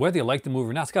 like whether you like the movie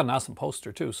or not, it's got an awesome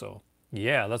poster too. So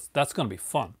yeah, that's going to be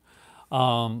fun.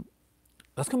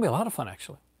 That's going to be a lot of fun,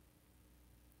 actually.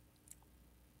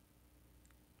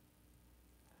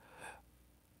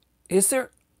 Is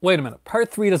there... Wait a minute.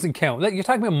 Part 3 doesn't count. You're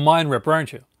talking about Mind Ripper,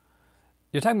 aren't you?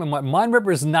 You're talking about... Mind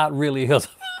Ripper is not really Hills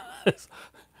of Eyes.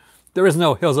 There is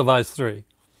no Hills of Eyes 3.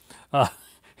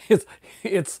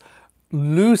 It's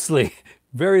loosely,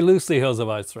 very loosely Hills of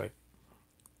Eyes 3.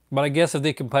 But I guess if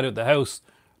they can put out The House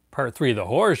Part 3, the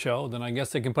horror show, then I guess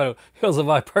they can put out Hills of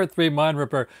Eyes Part 3, Mind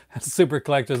Ripper, and Super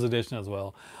Collector's Edition as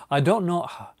well. I don't know.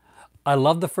 I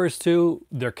love the first two.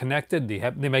 They're connected.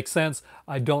 They make sense.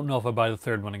 I don't know if I buy the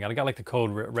third one again. I got like the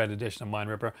Code Red edition of Mind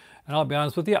Ripper. And I'll be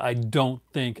honest with you, I don't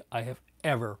think I have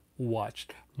ever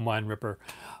watched Mind Ripper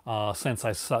since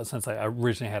I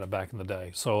originally had it back in the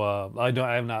day. So I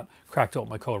have not cracked open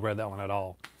my Code Red, that one at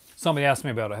all. Somebody asked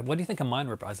me about it. What do you think of Mind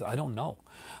Ripper? I said, I don't know.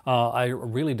 I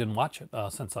really didn't watch it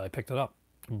since I picked it up.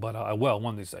 But I will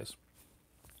one of these days.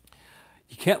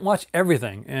 You can't watch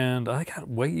everything. And I got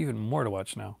way even more to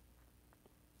watch now.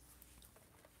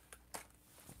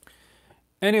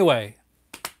 Anyway,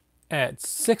 at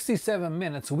 67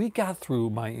 minutes, we got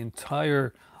through my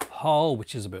entire haul,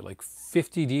 which is about like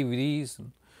 50 DVDs.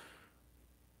 And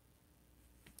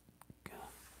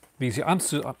these,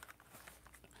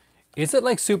 is it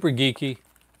like super geeky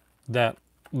that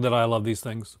I love these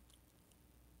things?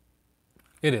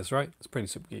 It is, right? It's pretty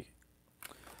super geeky.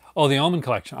 Oh, the Omen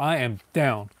collection. I am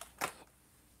down.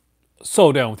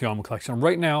 So down with the Omen collection.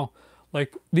 Right now,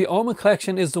 like, the Omen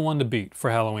collection is the one to beat for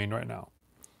Halloween right now.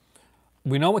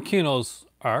 We know what Kino's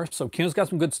are, so Kino's got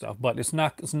some good stuff, but it's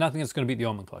nothing that's going to beat the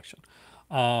Omen collection.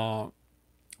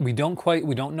 We don't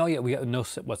know yet. We don't know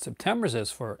what September's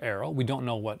is for Arrow. We don't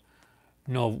know what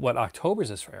October's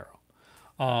is for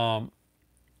Arrow.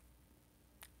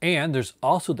 And there's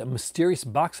also the mysterious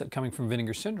box set coming from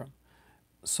Vinegar Syndrome.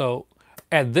 So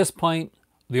at this point,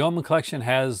 the Omen collection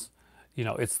has,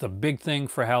 it's the big thing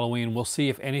for Halloween. We'll see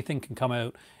if anything can come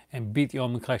out and beat the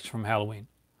Omen collection from Halloween.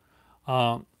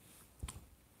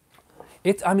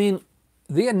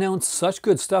 They announced such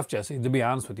good stuff, Jesse, to be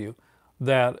honest with you,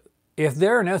 that if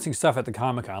they're announcing stuff at the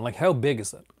Comic-Con, like how big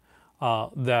is it?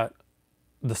 That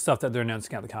the stuff that they're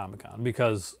announcing at the Comic-Con,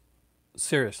 because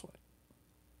seriously.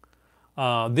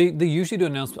 They usually do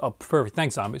announcements. Oh, perfect.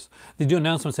 Thanks, zombies. They do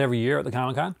announcements every year at the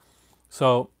Comic-Con.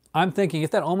 So I'm thinking if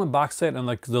that Omen box set and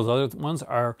like those other ones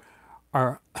are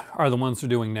the ones they're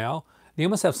doing now, they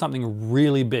must have something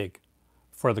really big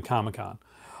for the Comic-Con.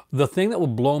 The thing that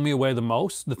would blow me away the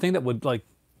most, the thing that would like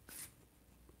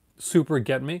super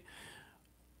get me,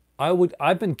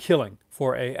 I've been killing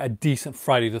for a decent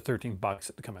Friday the 13th box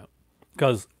set to come out.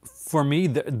 Because for me,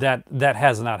 that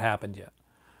has not happened yet.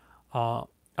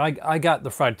 I got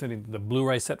the Friday the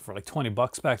Blu-ray set for like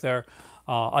 $20 back there.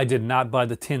 I did not buy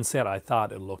the tin set. I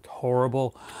thought it looked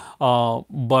horrible.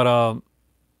 But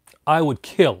I would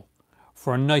kill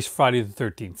for a nice Friday the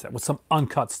 13th set with some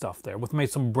uncut stuff there, with maybe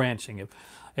some branching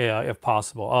if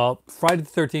possible. Friday the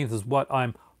 13th is what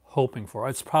I'm hoping for.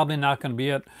 It's probably not going to be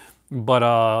it,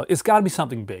 but it's got to be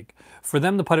something big. For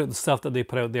them to put out the stuff that they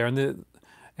put out there, and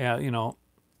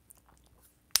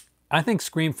I think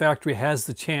Scream Factory has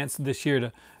the chance this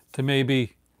year to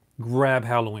maybe grab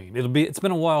Halloween. It's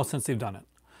been a while since they've done it.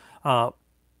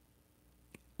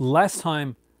 Last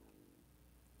time,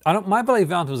 My Bloody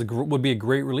Valentine would be a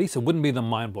great release. It wouldn't be the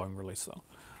mind-blowing release though.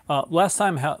 Last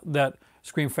time that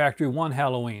Scream Factory won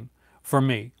Halloween for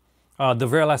me, the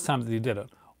very last time that they did it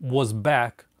was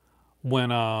back when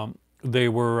they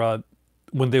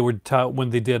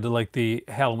did like the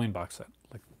Halloween box set,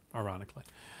 like ironically.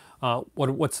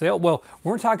 What sale? Well, we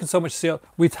weren't talking so much sale.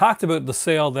 We talked about the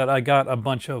sale that I got a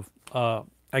bunch of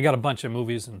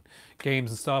movies and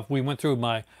games and stuff. We went through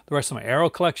the rest of my Arrow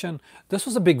collection. This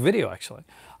was a big video actually.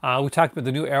 We talked about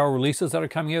the new Arrow releases that are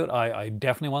coming out. I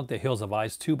definitely want the Hills of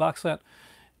Eyes 2 box set,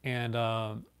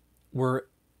 and we're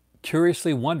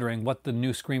curiously wondering what the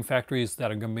new Scream Factories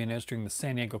that are going to be announced during the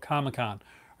San Diego Comic-Con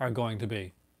are going to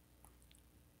be.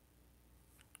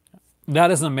 That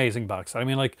is an amazing box set. I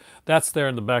mean, like, that's there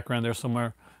in the background there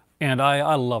somewhere. And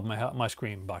I love my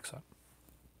Scream box set.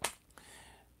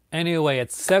 Anyway,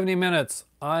 it's 70 minutes.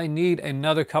 I need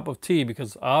another cup of tea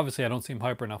because obviously I don't seem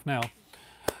hyper enough now.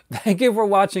 Thank you for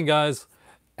watching, guys.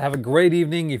 Have a great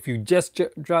evening. If you just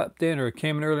dropped in or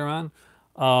came in earlier on,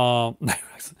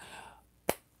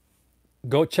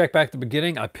 go check back the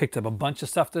beginning. I picked up a bunch of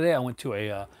stuff today. I went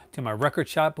to my record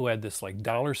shop who had this like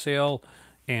dollar sale,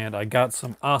 and I got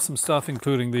some awesome stuff,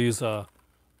 including these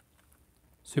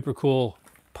super cool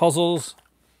puzzles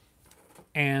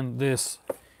and this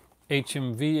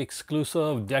HMV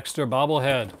exclusive Dexter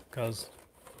bobblehead, because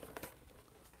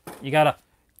you gotta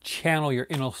channel your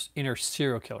inner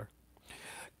serial killer.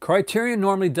 Criterion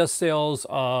normally does sales.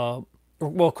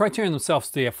 Well, Criterion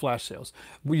themselves, they have flash sales.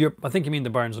 I think you mean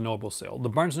the Barnes & Noble sale. The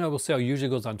Barnes & Noble sale usually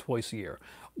goes on twice a year.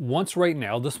 Once right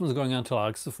now, this one's going on until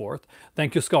August the 4th.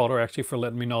 Thank you, Scalder, actually, for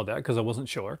letting me know that, because I wasn't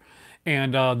sure.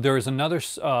 And there is another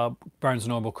Barnes &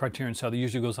 Noble Criterion sale that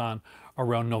usually goes on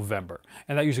around November.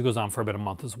 And that usually goes on for about a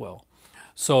month as well.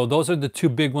 So those are the two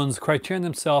big ones. Criterion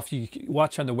themselves, you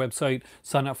watch on their website,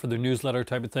 sign up for their newsletter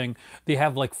type of thing. They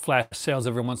have like flash sales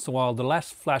every once in a while. The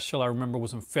last flash sale I remember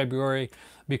was in February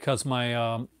because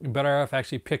my better half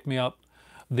actually picked me up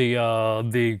the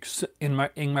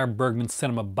Ingmar Bergman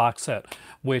Cinema box set,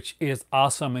 which is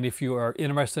awesome. And if you are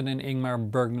interested in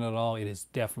Ingmar Bergman at all, it is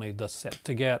definitely the set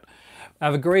to get.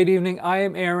 Have a great evening. I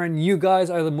am Aaron. You guys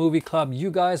are the Movie Club.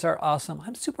 You guys are awesome.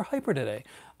 I'm super hyper today.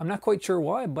 I'm not quite sure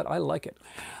why, but I like it.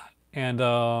 And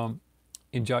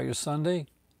enjoy your Sunday.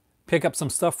 Pick up some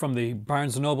stuff from the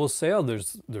Barnes & Noble sale.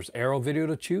 There's Arrow video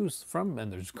to choose from,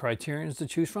 and there's Criterions to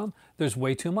choose from. There's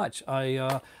way too much.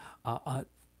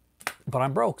 But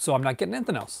I'm broke, so I'm not getting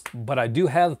anything else. But I do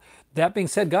have, that being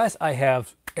said, guys, I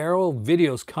have Arrow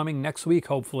videos coming next week,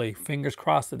 hopefully. Fingers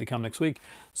crossed that they come next week.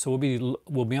 So we'll be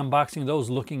unboxing those,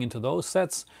 looking into those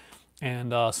sets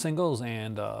and singles,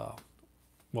 and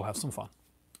we'll have some fun.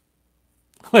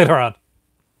 Later on.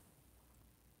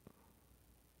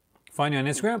 Find you on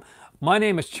Instagram. My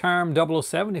name is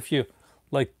Charm007. If you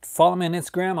like follow me on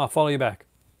Instagram, I'll follow you back.